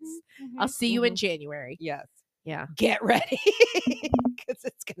appointments. I'll see you in January. Yes. Yeah. Get ready because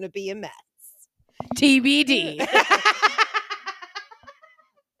it's going to be a mess. TBD.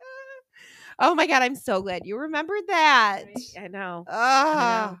 Oh my God, I'm so glad you remembered that. I know.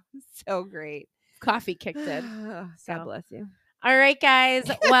 Oh, so great. Coffee kicked in. God bless you. All right, guys.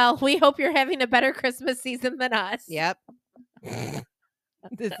 Well, we hope you're having a better Christmas season than us. Yep.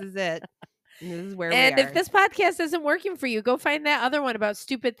 This is it. This is where and we are. if this podcast isn't working for you, go find that other one about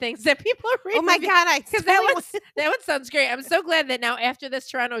stupid things that people are reading. Oh my God, because that one sounds great. I'm so glad that now after this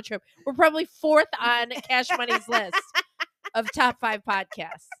Toronto trip, we're probably 4th on Cash Money's list. of top 5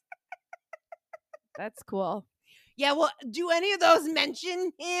 podcasts. That's cool. Yeah, well, do any of those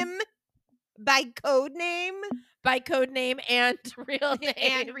mention him by code name By code name and real name.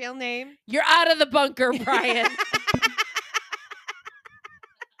 and real name? You're out of the bunker, Brian.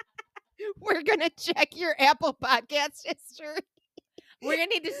 We're going to check your Apple Podcast history. We're going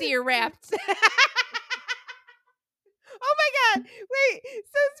to need to see your Wrapped. Oh my God. Wait.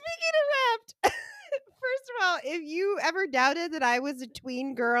 So speaking of Wrapped, first of all, if you ever doubted that I was a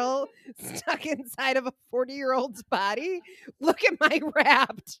tween girl stuck inside of a 40-year-old's body, look at my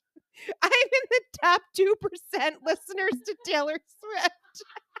Wrapped. I'm in the top 2% listeners to Taylor Swift.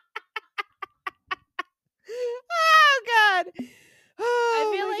 Oh God. Oh, I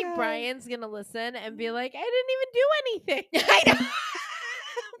feel my like God. Brian's going to listen and be like, I didn't even do anything. I know.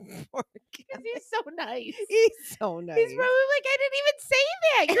 Poor guy. Because he's so nice. He's so nice. He's probably like, I didn't even say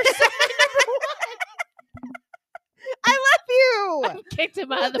that. You're so number 1. I love you. Kicked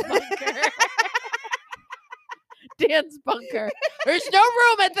him out of the bunker. Dan's bunker. There's no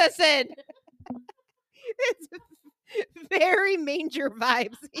room at this inn. It's very manger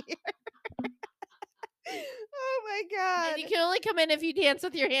vibes here. Oh my God. And you can only come in if you dance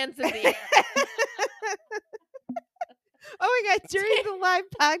with your hands in the air. Oh my God. During the live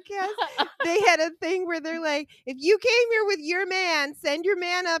podcast, they had a thing where they're like, if you came here with your man, send your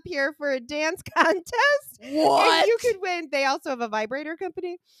man up here for a dance contest. What? And you could win. They also have a vibrator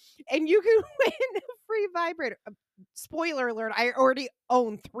company. And you could win a free vibrator. Spoiler alert, I already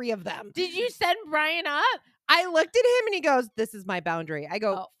own 3 of them. Did you send Brian up? I looked at him and he goes, this is my boundary. I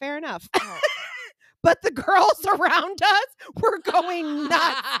go, Oh. fair enough. But the girls around us were going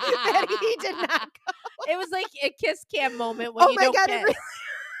nuts that he did not go. It was like a kiss cam moment when Oh you my don't God, kiss. it really-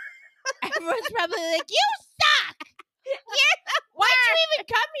 Everyone's probably like, you suck. Why'd you even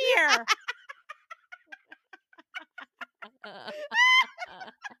come here?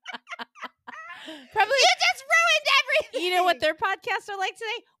 Probably You just ruined everything. You know what their podcasts are like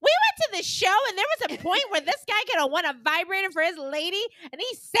today? We went to the show and there was a point where this guy could have won a vibrator for his lady and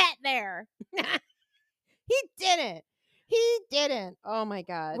he sat there. He didn't. He didn't. Oh my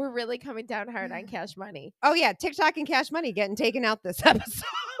God. We're really coming down hard on Cash Money. Oh yeah, TikTok and Cash Money getting taken out this episode.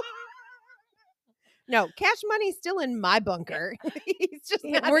 No, Cash Money's still in my bunker. He's just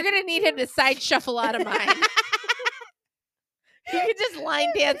not We're going to need him to side shuffle out of mine. You can just line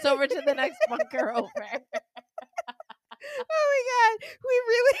dance over to the next bunker over. Oh my God. We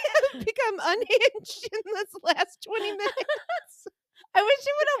really have become unhinged in this last 20 minutes. I wish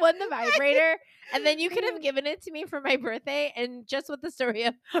you would have won the vibrator and then you could have given it to me for my birthday and just with the story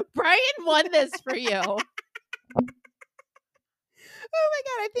of Brian won this for you. Oh my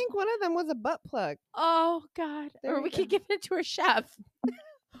God. I think one of them was a butt plug. Oh God. There Or you we go. could give it to our chef.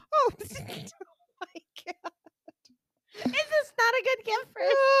 Oh my God. Is this not a good gift for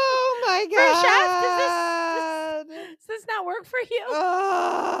Oh my For a God. Does this not work for you?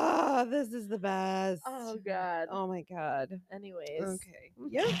 Oh, this is the best. God. Oh my God. Anyways. Okay.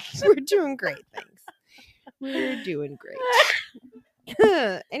 Yep. We're doing great. Thanks. We're doing great.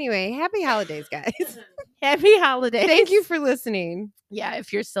 Anyway, happy holidays, guys. Happy holidays. Thank you for listening. Yeah,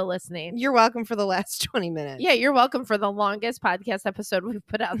 if you're still listening. You're welcome for the last 20 minutes. Yeah, you're welcome for the longest podcast episode we've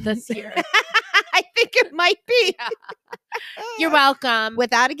put out this year. I think it might be. You're welcome.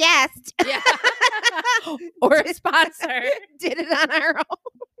 Without a guest. Yeah. Or a sponsor. Did it on our own.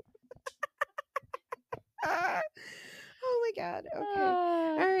 Oh my God. Okay.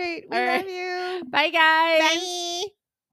 All right. We All love right. you. Bye, guys. Bye.